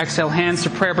center. Exhale, hands to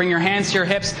prayer. Bring your hands to your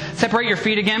hips. Separate your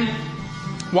feet again.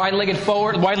 Wide-legged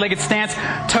forward, wide-legged stance.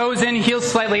 Toes in, heels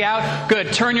slightly out.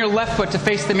 Good. Turn your left foot to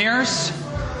face the mirrors.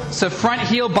 So front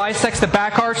heel bisects the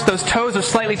back arch. Those toes are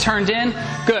slightly turned in.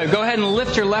 Good. Go ahead and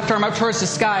lift your left arm up towards the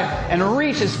sky and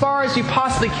reach as far as you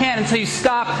possibly can until you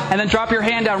stop, and then drop your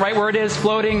hand down right where it is,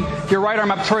 floating your right arm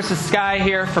up towards the sky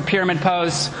here for pyramid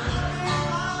pose.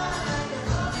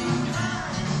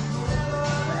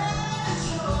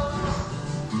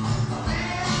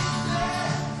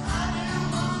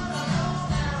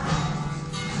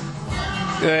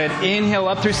 Good. Inhale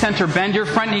up through center. Bend your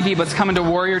front knee deep. Let's come into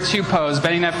warrior two pose.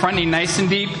 Bending that front knee nice and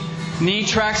deep. Knee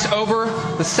tracks over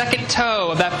the second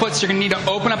toe of that foot. So you're going to need to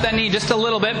open up that knee just a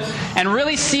little bit and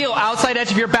really seal outside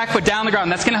edge of your back foot down the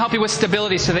ground. That's going to help you with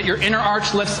stability so that your inner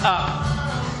arch lifts up.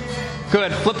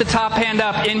 Good. Flip the top hand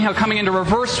up. Inhale, coming into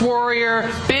reverse warrior.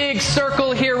 Big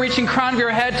circle here, reaching crown of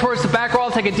your head towards the back wall.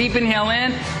 Take a deep inhale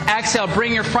in. Exhale,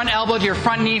 bring your front elbow to your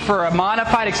front knee for a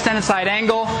modified extended side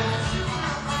angle.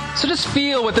 So just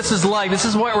feel what this is like. This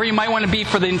is where you might want to be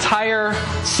for the entire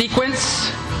sequence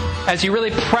as you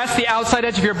really press the outside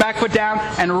edge of your back foot down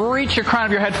and reach your crown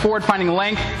of your head forward, finding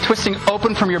length, twisting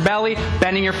open from your belly,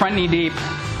 bending your front knee deep.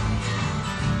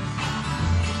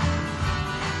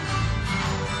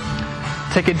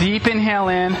 Take a deep inhale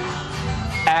in,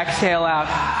 exhale out.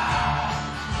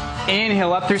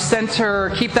 Inhale up through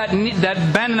center. Keep that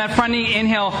bend in that front knee.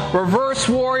 Inhale, reverse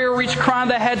warrior. Reach crown of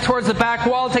the head towards the back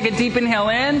wall. Take a deep inhale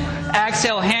in.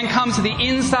 Exhale, hand comes to the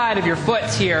inside of your foot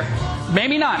here.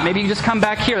 Maybe not. Maybe you just come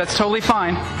back here. That's totally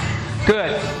fine.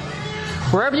 Good.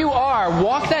 Wherever you are,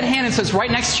 walk that hand and so it's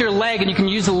right next to your leg, and you can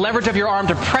use the leverage of your arm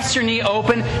to press your knee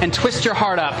open and twist your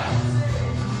heart up.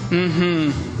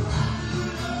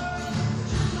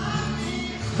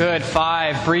 Good.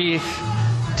 5. Breathe.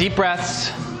 Deep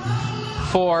breaths.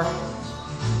 4.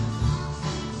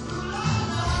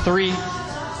 3.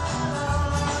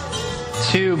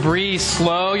 2. Breathe.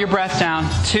 Slow your breath down.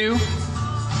 2.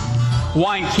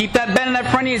 1. Keep that bend in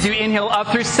that front knee as you inhale up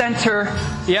through center.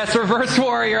 Yes, reverse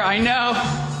warrior. I know.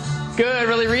 Good.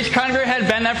 Really reach crown of your head.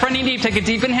 Bend that front knee deep. Take a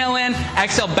deep inhale in.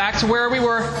 Exhale back to where we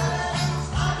were.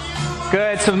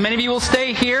 Good. So many of you will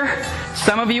stay here.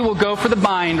 Some of you will go for the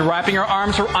bind, wrapping your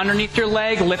arms underneath your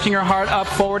leg, lifting your heart up,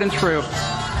 forward and through.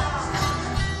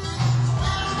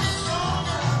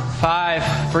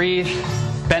 5. Breathe.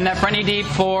 Bend that front knee deep.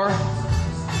 4.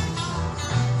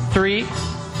 3.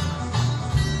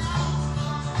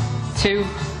 2.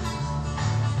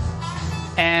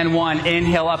 And 1.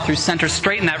 Inhale up through center.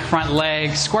 Straighten that front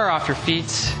leg. Square off your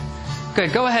feet.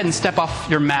 Good. Go ahead and step off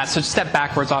your mats. So step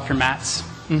backwards off your mats.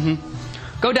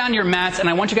 Go down your mats, and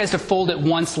I want you guys to fold it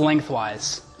once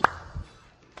lengthwise.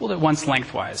 Fold it once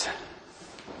lengthwise.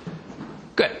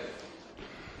 Good.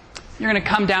 You're going to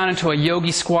come down into a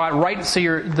yogi squat, right? So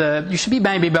you should be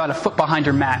maybe about a foot behind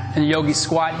your mat in a yogi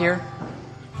squat here.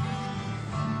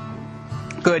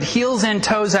 Good. Heels in,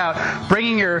 toes out,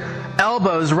 bringing your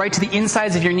elbows right to the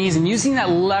insides of your knees and using that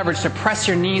leverage to press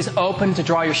your knees open, to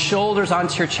draw your shoulders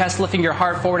onto your chest, lifting your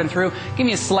heart forward and through. Give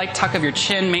me a slight tuck of your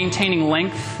chin, maintaining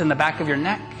length in the back of your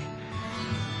neck.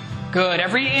 Good.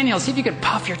 Every inhale, see if you could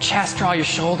puff your chest, draw your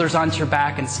shoulders onto your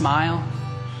back and smile.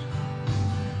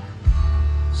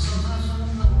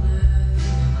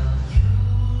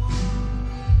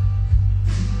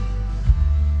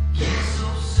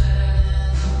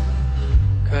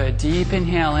 Good. Deep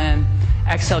inhale in.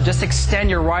 Exhale, just extend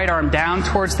your right arm down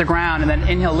towards the ground, and then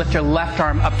inhale, lift your left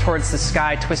arm up towards the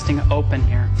sky, twisting open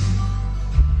here.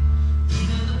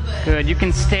 Good. You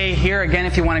can stay here. Again,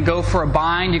 if you want to go for a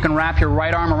bind, you can wrap your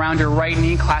right arm around your right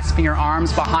knee, clasping your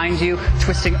arms behind you,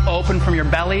 twisting open from your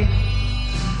belly.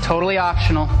 Totally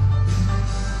optional.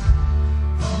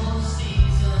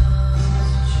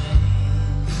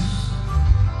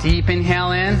 Deep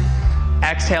inhale in.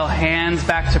 Exhale, hands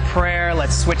back to prayer.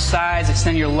 Let's switch sides.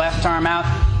 Extend your left arm out.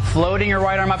 Floating your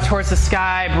right arm up towards the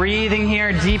sky. Breathing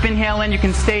here. Deep inhale in. You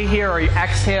can stay here, or you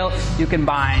exhale. You can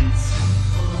bind.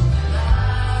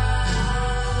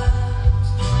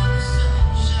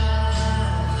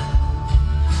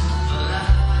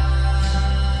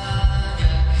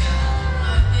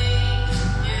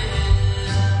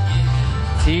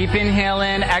 Deep inhale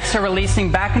in, exhale,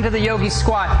 releasing back into the yogi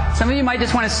squat. Some of you might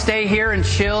just want to stay here and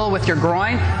chill with your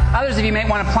groin. Others of you may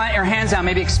want to plant your hands out,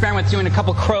 maybe experiment with doing a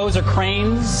couple crows or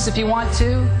cranes if you want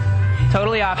to.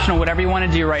 Totally optional, whatever you want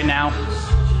to do right now.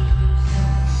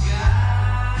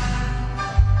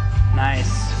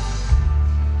 Nice.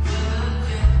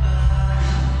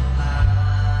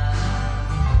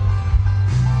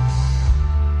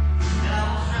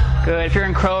 Good. If you're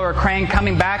in crow or crane,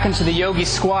 coming back into the yogi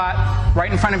squat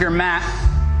right in front of your mat.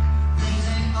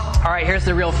 All right, here's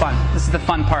the real fun. This is the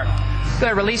fun part.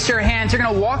 Good. Release your hands. You're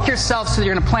going to walk yourself so that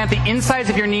you're going to plant the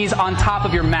insides of your knees on top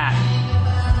of your mat.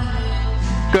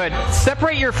 Good.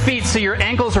 Separate your feet so your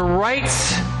ankles are right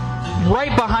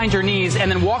behind your knees,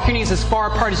 and then walk your knees as far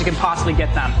apart as you can possibly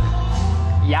get them.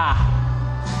 Yeah.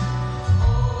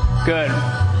 Good.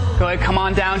 Go ahead, come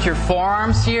on down to your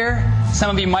forearms here. Some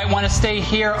of you might want to stay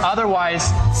here.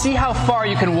 Otherwise, see how far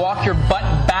you can walk your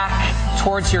butt back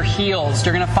towards your heels.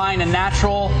 You're going to find a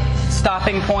natural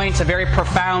stopping point, a very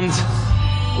profound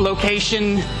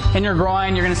location in your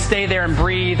groin. You're going to stay there and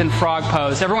breathe in frog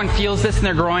pose. Everyone feels this in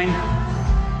their groin?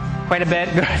 Quite a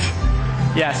bit? Good.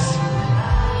 Yes.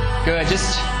 Good.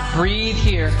 Just breathe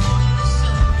here.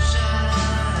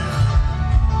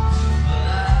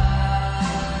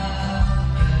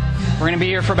 We're going to be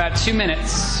here for about 2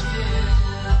 minutes.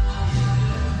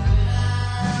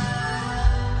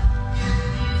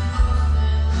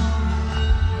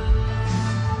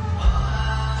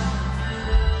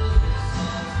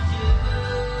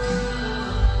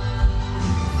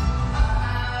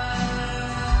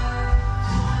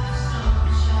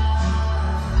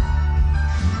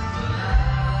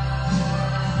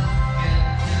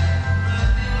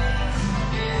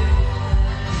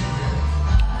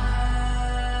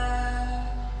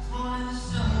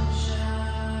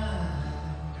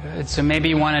 Good. So maybe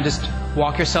you want to just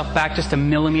walk yourself back just a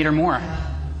millimeter more.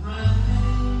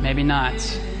 Maybe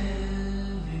not.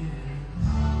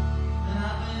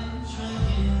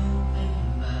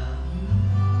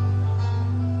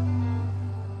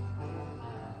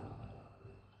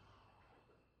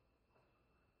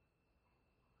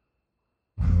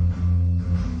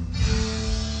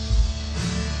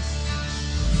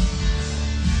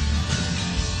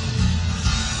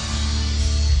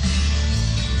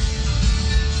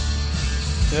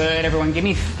 Good, everyone. Give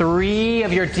me 3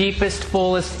 of your deepest,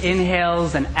 fullest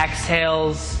inhales and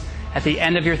exhales. At the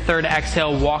end of your third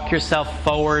exhale, walk yourself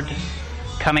forward,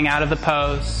 coming out of the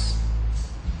pose.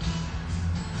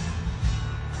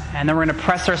 And then we're going to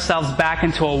press ourselves back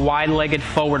into a wide-legged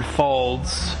forward fold.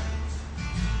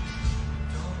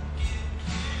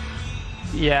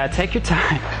 Yeah, take your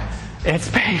time. It's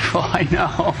painful, I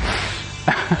know.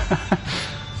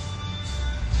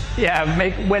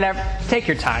 Yeah, take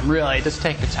your time, really. Just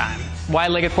take your time.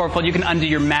 Wide-legged forward fold. You can undo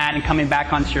your mat and coming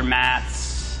back onto your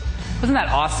mats. Wasn't that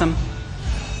awesome?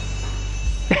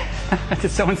 Did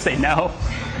someone say no?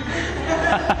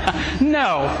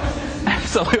 No,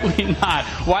 absolutely not.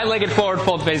 Wide-legged forward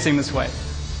fold facing this way.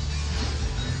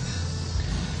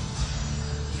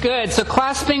 Good. So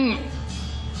clasping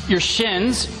your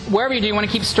shins, wherever you do, you want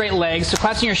to keep straight legs. So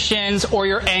clasping your shins or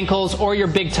your ankles or your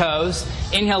big toes.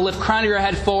 Inhale, lift crown of your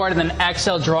head forward, and then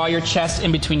exhale, draw your chest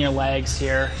in between your legs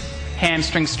here.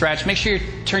 Hamstring stretch. Make sure you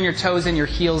turn your toes in, your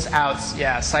heels out.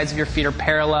 Yeah, sides of your feet are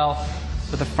parallel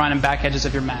with the front and back edges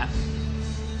of your mat.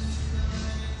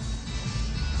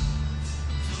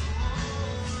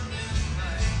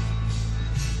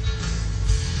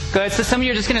 Good. So some of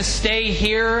you are just going to stay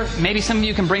here. Maybe some of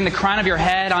you can bring the crown of your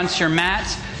head onto your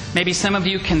mat. Maybe some of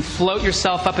you can float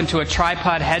yourself up into a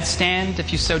tripod headstand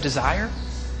if you so desire.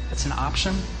 That's an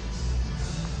option.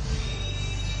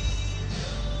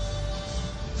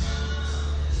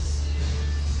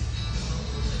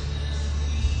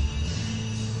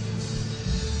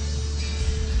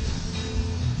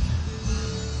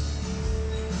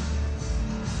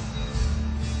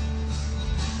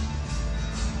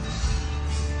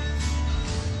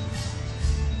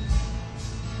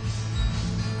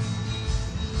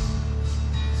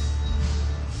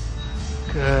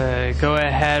 Good. Go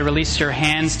ahead, release your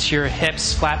hands to your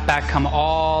hips, flat back, come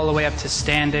all the way up to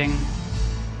standing.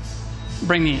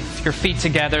 Bring your feet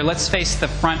together. Let's face the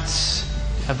front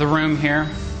of the room here.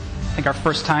 I think our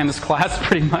first time this class,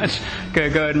 pretty much.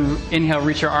 Good. Go ahead and inhale,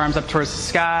 reach your arms up towards the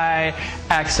sky.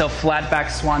 Exhale, flat back,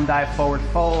 swan dive, forward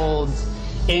fold.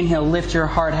 Inhale, lift your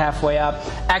heart halfway up.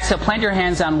 Exhale, plant your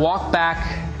hands down, walk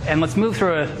back, and let's move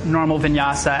through a normal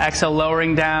vinyasa. Exhale,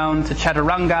 lowering down to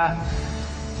chaturanga.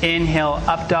 Inhale,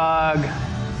 up dog,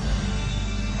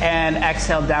 and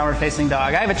exhale, downward facing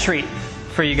dog. I have a treat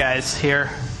for you guys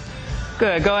here.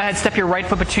 Good. Go ahead, step your right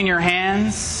foot between your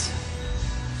hands,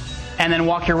 and then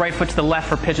walk your right foot to the left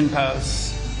for pigeon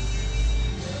pose.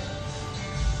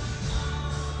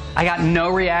 I got no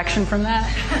reaction from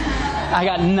that. I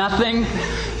got nothing.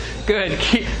 Good.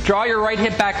 Draw your right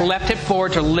hip back, left hip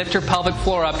forward to lift your pelvic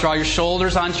floor up. Draw your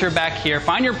shoulders onto your back here.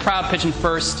 Find your proud pigeon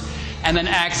first. And then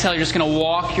exhale, you're just going to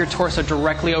walk your torso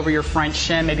directly over your front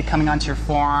shin, maybe coming onto your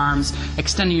forearms,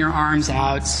 extending your arms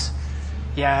out.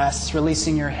 Yes,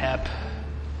 releasing your hip.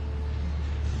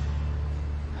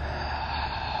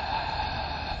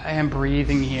 I am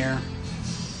breathing here.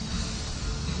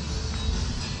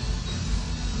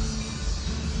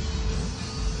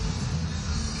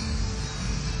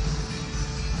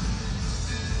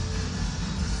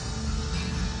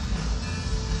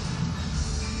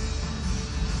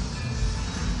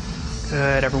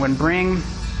 Good. Everyone bring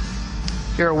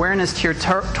your awareness to your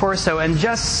torso and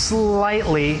just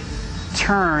slightly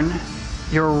turn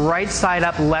your right side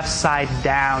up, left side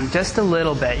down. Just a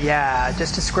little bit. Yeah,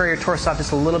 just to square your torso off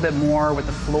just a little bit more with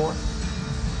the floor.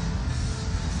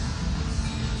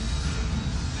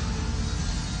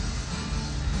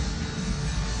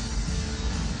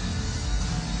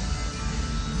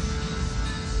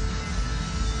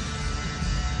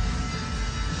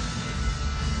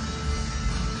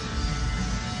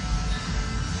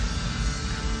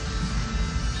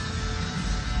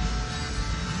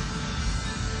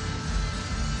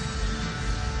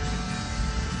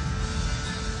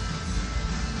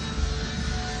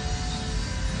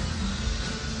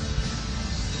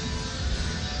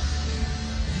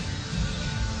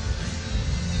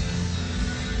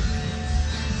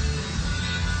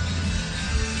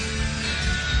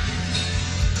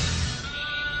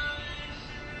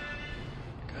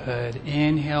 Good.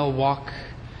 Inhale, walk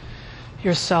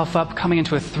yourself up, coming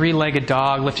into a three-legged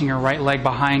dog, lifting your right leg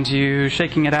behind you,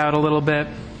 shaking it out a little bit.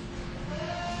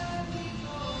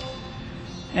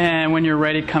 And when you're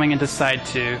ready, coming into side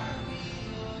 2.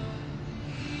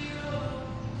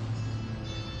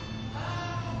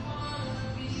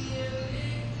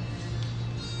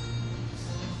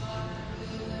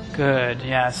 Good,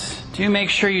 yes. Do make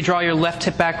sure you draw your left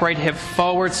hip back, right hip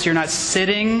forward so you're not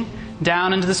sitting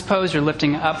down into this pose. You're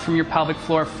lifting up from your pelvic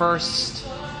floor first.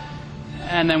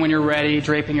 And then when you're ready,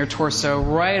 draping your torso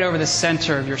right over the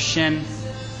center of your shin.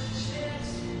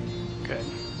 Good.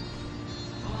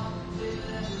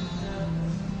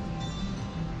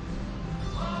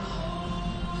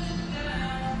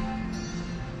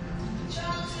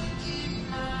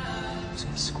 Just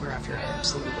going to square off your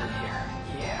hips a little bit here.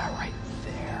 Yeah, right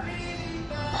there.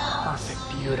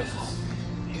 Perfect. Beautiful.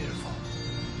 Beautiful.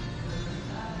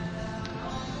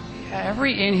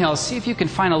 Every inhale, see if you can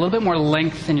find a little bit more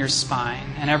length in your spine.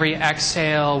 And every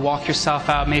exhale, walk yourself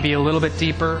out maybe a little bit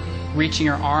deeper, reaching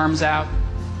your arms out.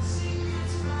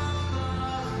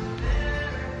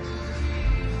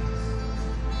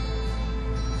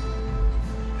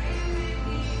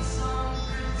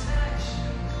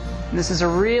 And this is a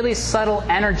really subtle,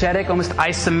 energetic, almost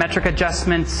isometric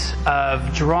adjustment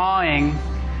of drawing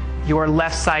your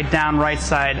left side down, right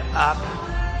side up.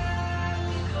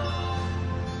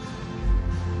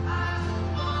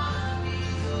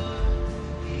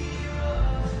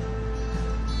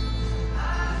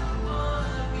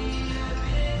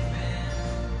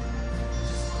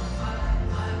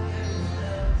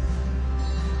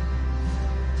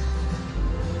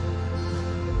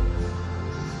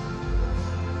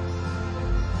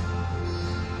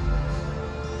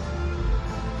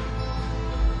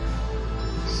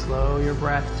 Slow your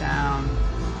breath down.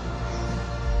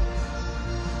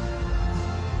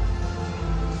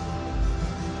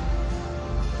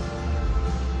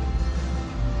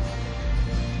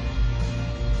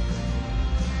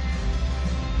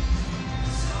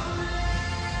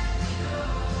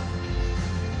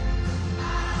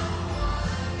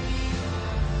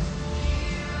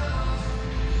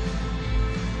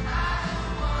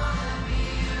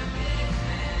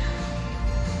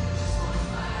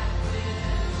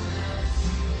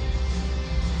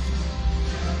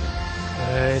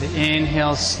 Good.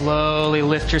 Inhale, slowly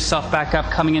lift yourself back up,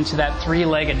 coming into that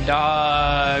three-legged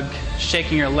dog,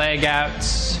 shaking your leg out.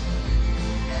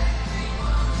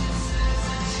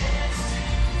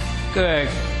 Good.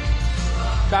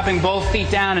 Dropping both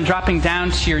feet down and dropping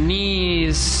down to your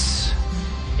knees.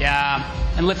 Yeah.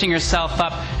 And lifting yourself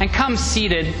up. And come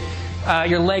seated,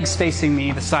 your legs facing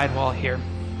me, the side wall here.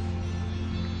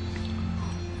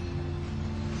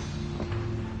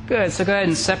 Good. So go ahead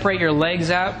and separate your legs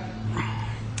out.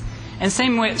 And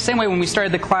same way when we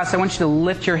started the class, I want you to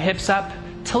lift your hips up,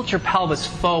 tilt your pelvis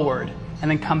forward, and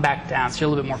then come back down so you're a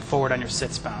little bit more forward on your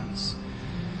sits bones.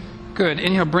 Good.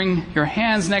 Inhale, bring your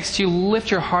hands next to you, lift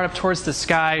your heart up towards the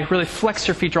sky, really flex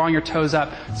your feet, drawing your toes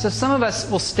up. So some of us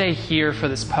will stay here for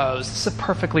this pose. This is a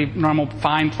perfectly normal,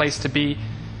 fine place to be.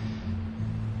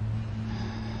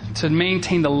 To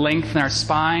maintain the length in our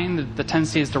spine, the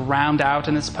tendency is to round out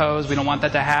in this pose. We don't want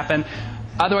that to happen.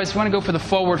 Otherwise, if you want to go for the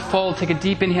forward fold, take a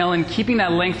deep inhale and keeping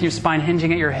that length in your spine,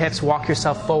 hinging at your hips, walk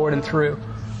yourself forward and through.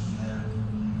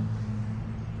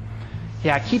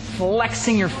 Yeah, keep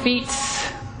flexing your feet.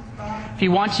 If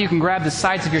you want to, you can grab the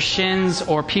sides of your shins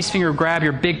or peace finger grab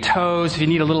your big toes if you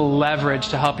need a little leverage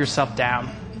to help yourself down.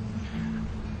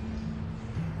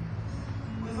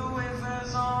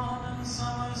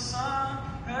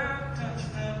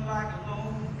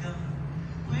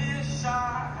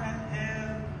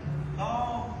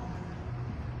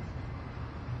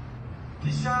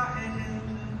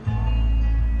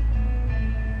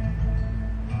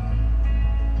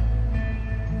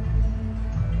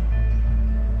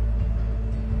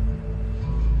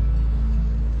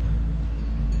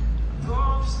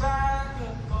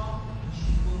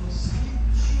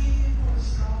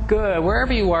 Good.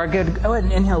 Wherever you are, good. Go ahead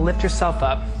and inhale, lift yourself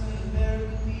up.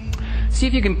 See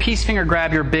if you can peace finger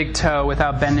grab your big toe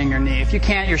without bending your knee. If you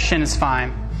can't, your shin is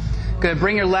fine. Good.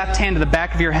 Bring your left hand to the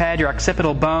back of your head, your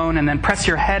occipital bone, and then press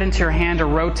your head into your hand to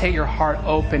rotate your heart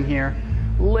open here.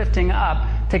 Lifting up.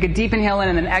 Take a deep inhale in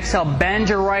and then exhale. Bend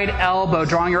your right elbow,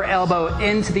 drawing your elbow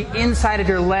into the inside of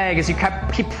your leg as you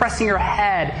keep pressing your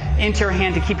head into your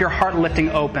hand to keep your heart lifting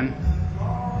open.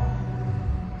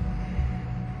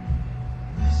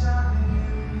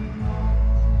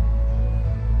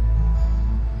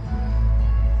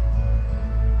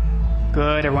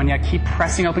 Good, everyone. Yeah, keep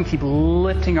pressing open. Keep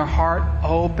lifting your heart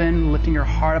open, lifting your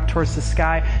heart up towards the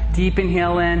sky. Deep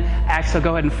inhale in. Exhale,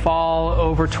 go ahead and fall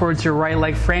over towards your right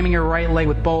leg, framing your right leg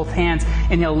with both hands.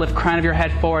 Inhale, lift crown of your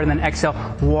head forward, and then exhale,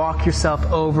 walk yourself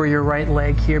over your right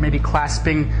leg here, maybe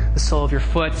clasping the sole of your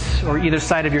foot or either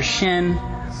side of your shin,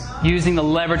 using the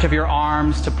leverage of your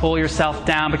arms to pull yourself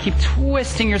down, but keep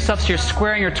twisting yourself so you're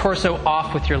squaring your torso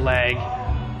off with your leg.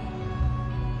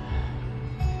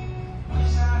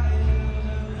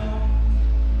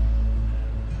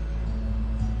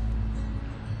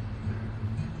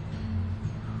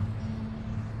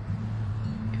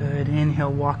 Good.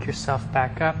 Inhale, walk yourself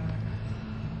back up.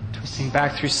 Twisting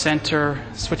back through center,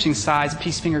 switching sides,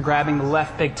 peace finger grabbing the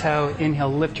left big toe.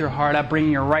 Inhale, lift your heart up,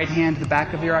 bringing your right hand to the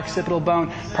back of your occipital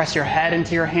bone. Press your head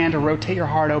into your hand to rotate your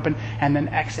heart open, and then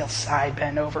exhale, side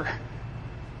bend over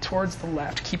towards the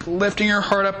left. Keep lifting your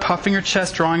heart up, puffing your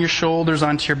chest, drawing your shoulders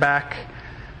onto your back.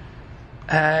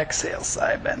 Exhale,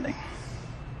 side bending.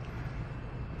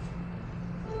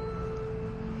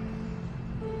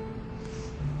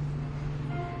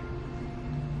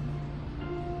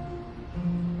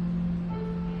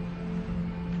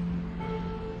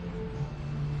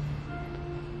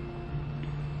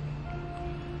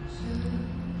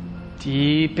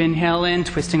 Deep inhale in,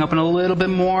 twisting open a little bit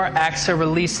more. Exhale,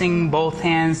 releasing both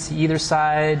hands to either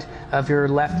side of your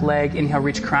left leg. Inhale,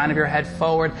 reach crown of your head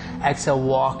forward. Exhale,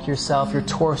 walk yourself, your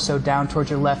torso down towards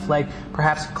your left leg,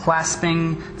 perhaps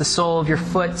clasping the sole of your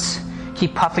foot.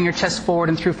 Keep puffing your chest forward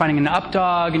and through, finding an up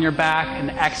dog in your back.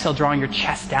 And exhale, drawing your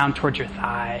chest down towards your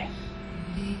thigh.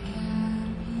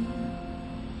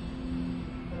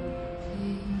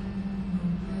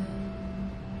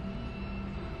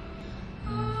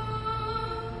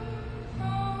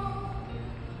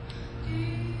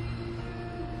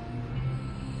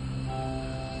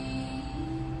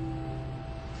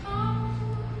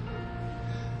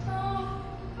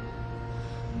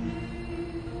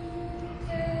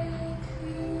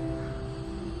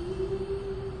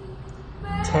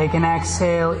 Take an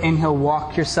exhale. Inhale,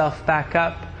 walk yourself back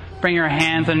up. Bring your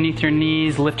hands underneath your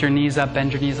knees. Lift your knees up,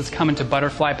 bend your knees. Let's come into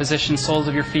butterfly position, soles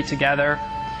of your feet together.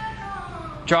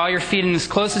 Draw your feet in as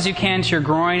close as you can to your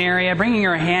groin area, bringing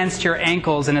your hands to your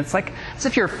ankles. And it's like as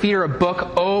if your feet are a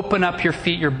book. Open up your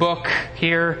feet, your book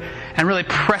here, and really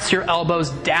press your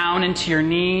elbows down into your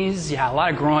knees. Yeah, a lot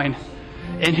of groin.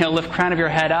 Inhale, lift crown of your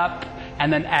head up.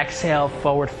 And then exhale,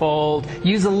 forward fold.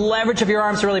 Use the leverage of your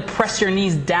arms to really press your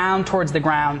knees down towards the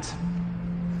ground.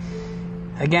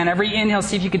 Again, every inhale,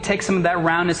 see if you could take some of that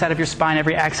roundness out of your spine.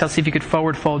 Every exhale, see if you could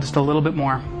forward fold just a little bit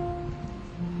more.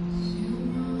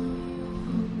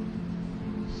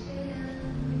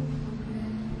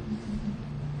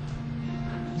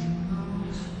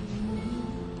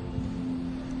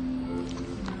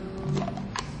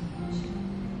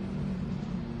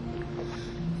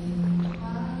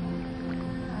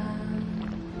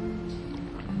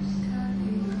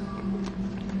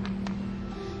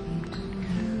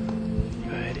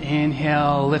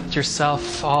 Inhale, lift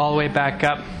yourself all the way back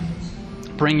up.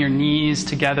 Bring your knees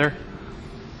together.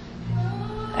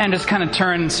 And just kind of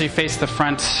turn so you face the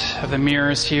front of the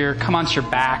mirrors here. Come onto your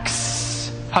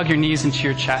backs. Hug your knees into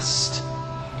your chest.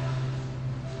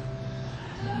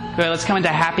 Good, let's come into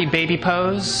happy baby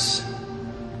pose.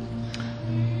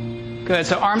 Good,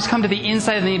 so arms come to the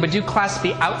inside of the knee, but do clasp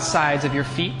the outsides of your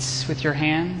feet with your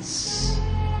hands.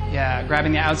 Yeah,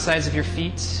 grabbing the outsides of your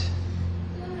feet.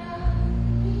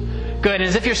 Good, and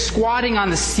as if you're squatting on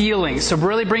the ceiling, so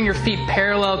really bring your feet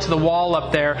parallel to the wall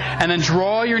up there, and then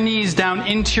draw your knees down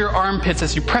into your armpits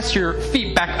as you press your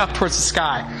feet back up towards the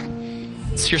sky.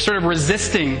 So you're sort of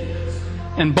resisting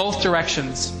in both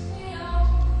directions.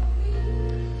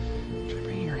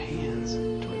 Bring your hands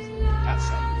towards the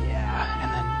outside, yeah,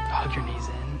 and then hug your knees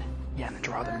in. Yeah, and then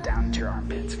draw them down into your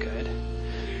armpits, good.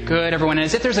 Good, everyone. And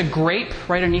as if there's a grape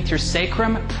right underneath your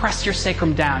sacrum, press your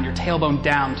sacrum down, your tailbone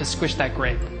down to squish that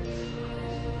grape.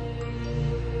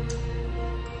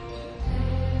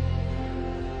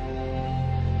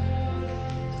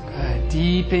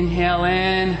 Deep inhale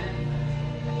in.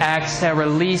 Exhale,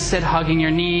 release it, hugging your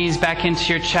knees back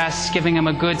into your chest, giving them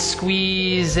a good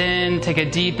squeeze in. Take a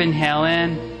deep inhale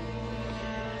in.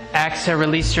 Exhale,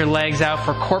 release your legs out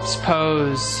for corpse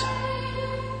pose.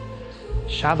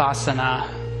 Shavasana.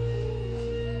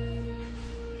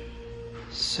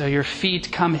 So your feet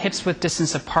come hips width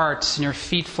distance apart, and your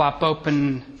feet flop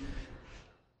open.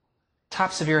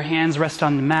 Tops of your hands rest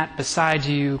on the mat beside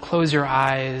you. Close your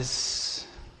eyes.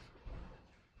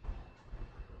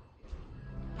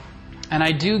 And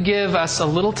I do give us a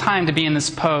little time to be in this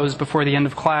pose before the end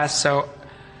of class, so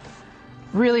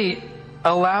really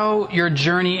allow your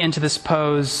journey into this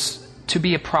pose to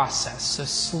be a process. So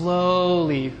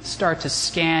slowly start to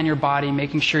scan your body,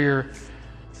 making sure you're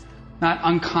not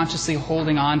unconsciously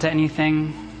holding on to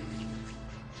anything.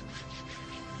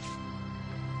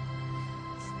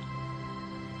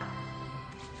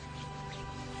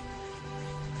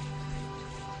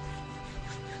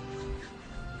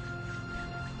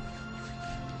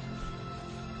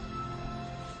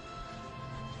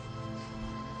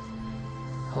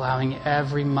 Allowing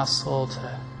every muscle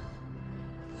to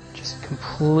just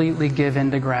completely give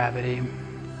in to gravity.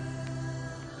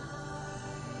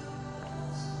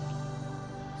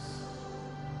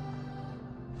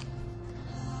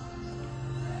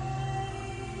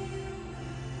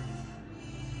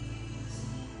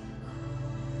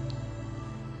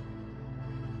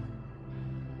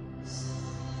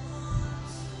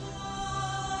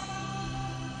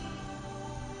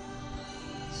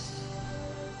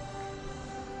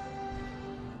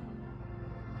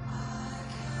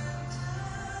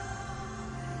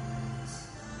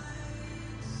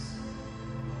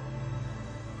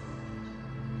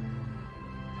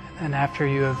 And after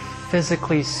you have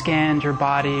physically scanned your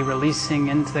body, releasing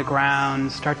into the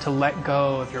ground, start to let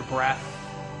go of your breath,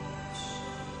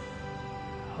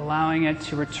 allowing it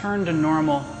to return to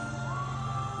normal.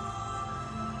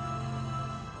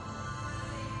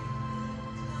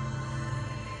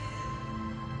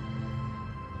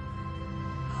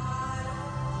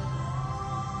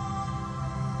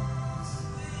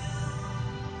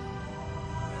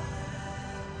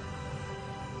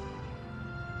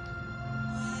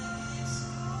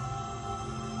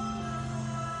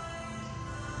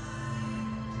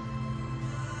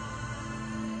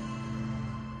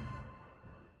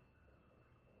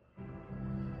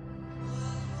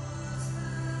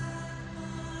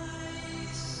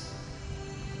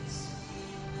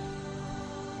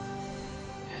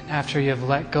 After you have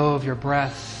let go of your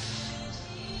breath,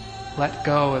 let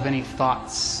go of any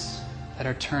thoughts that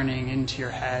are turning into your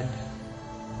head.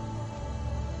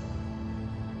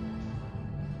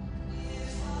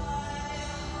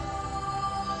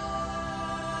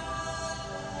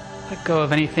 Let go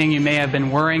of anything you may have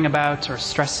been worrying about or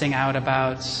stressing out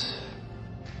about.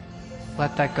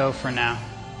 Let that go for now.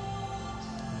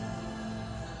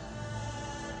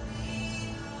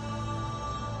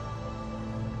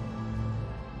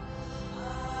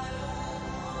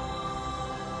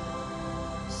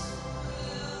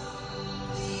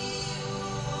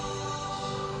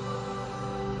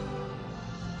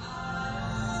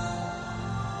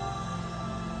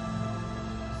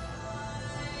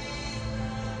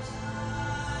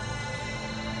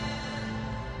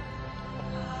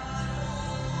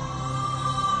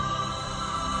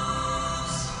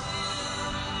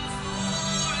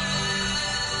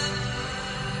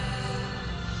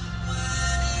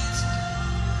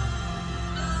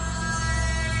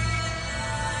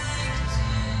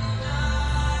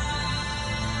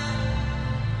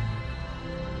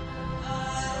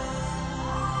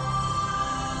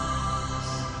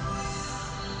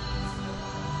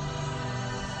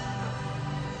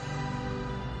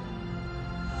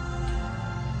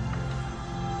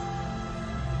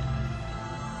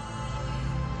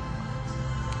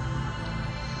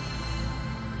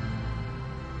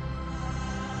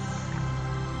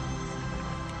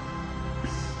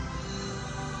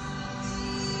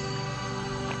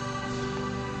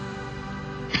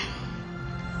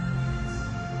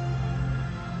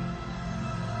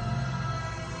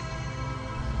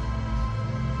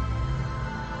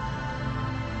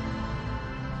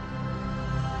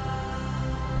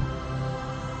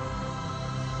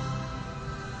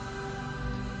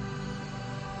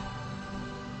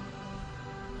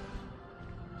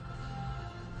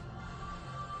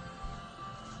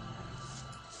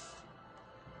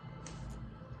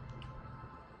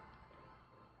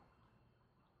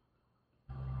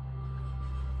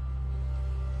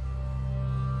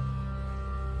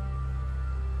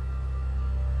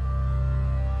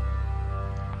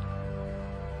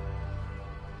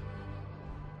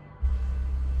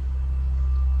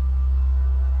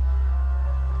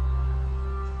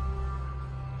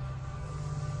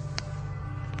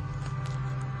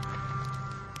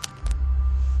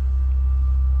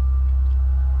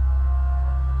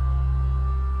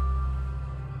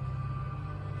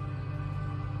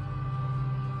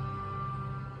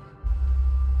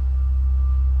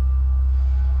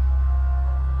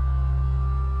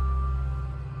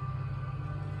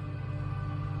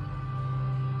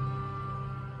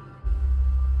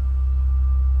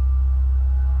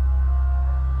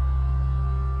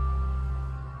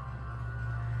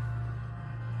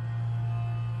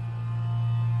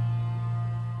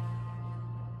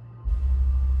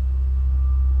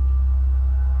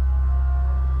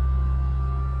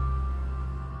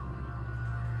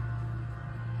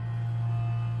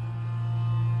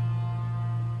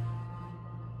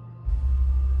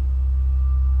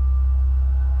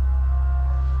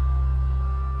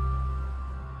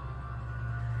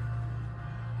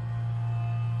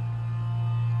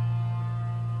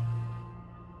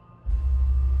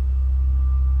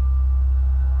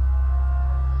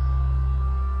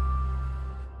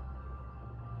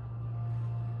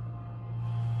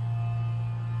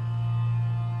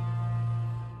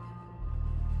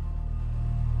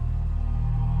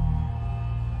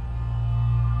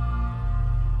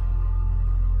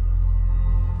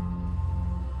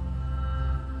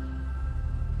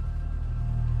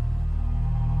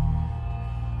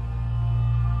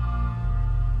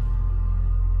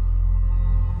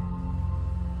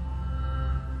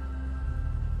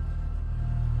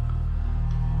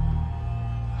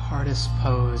 hardest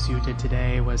pose you did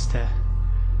today was to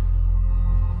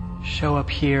show up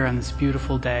here on this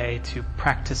beautiful day to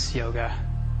practice yoga.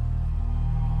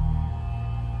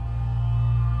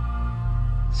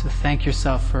 So thank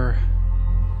yourself for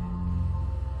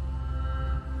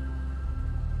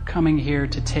coming here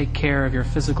to take care of your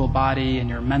physical body and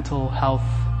your mental health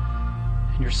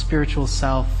and your spiritual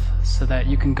self so that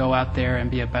you can go out there and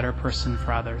be a better person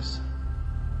for others.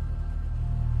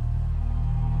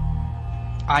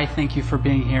 I thank you for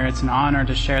being here. It's an honor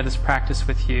to share this practice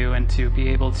with you and to be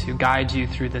able to guide you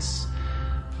through this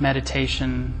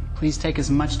meditation. Please take as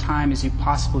much time as you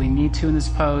possibly need to in this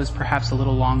pose, perhaps a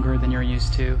little longer than you're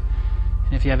used to.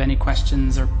 And if you have any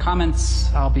questions or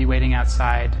comments, I'll be waiting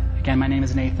outside. Again, my name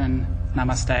is Nathan.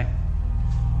 Namaste.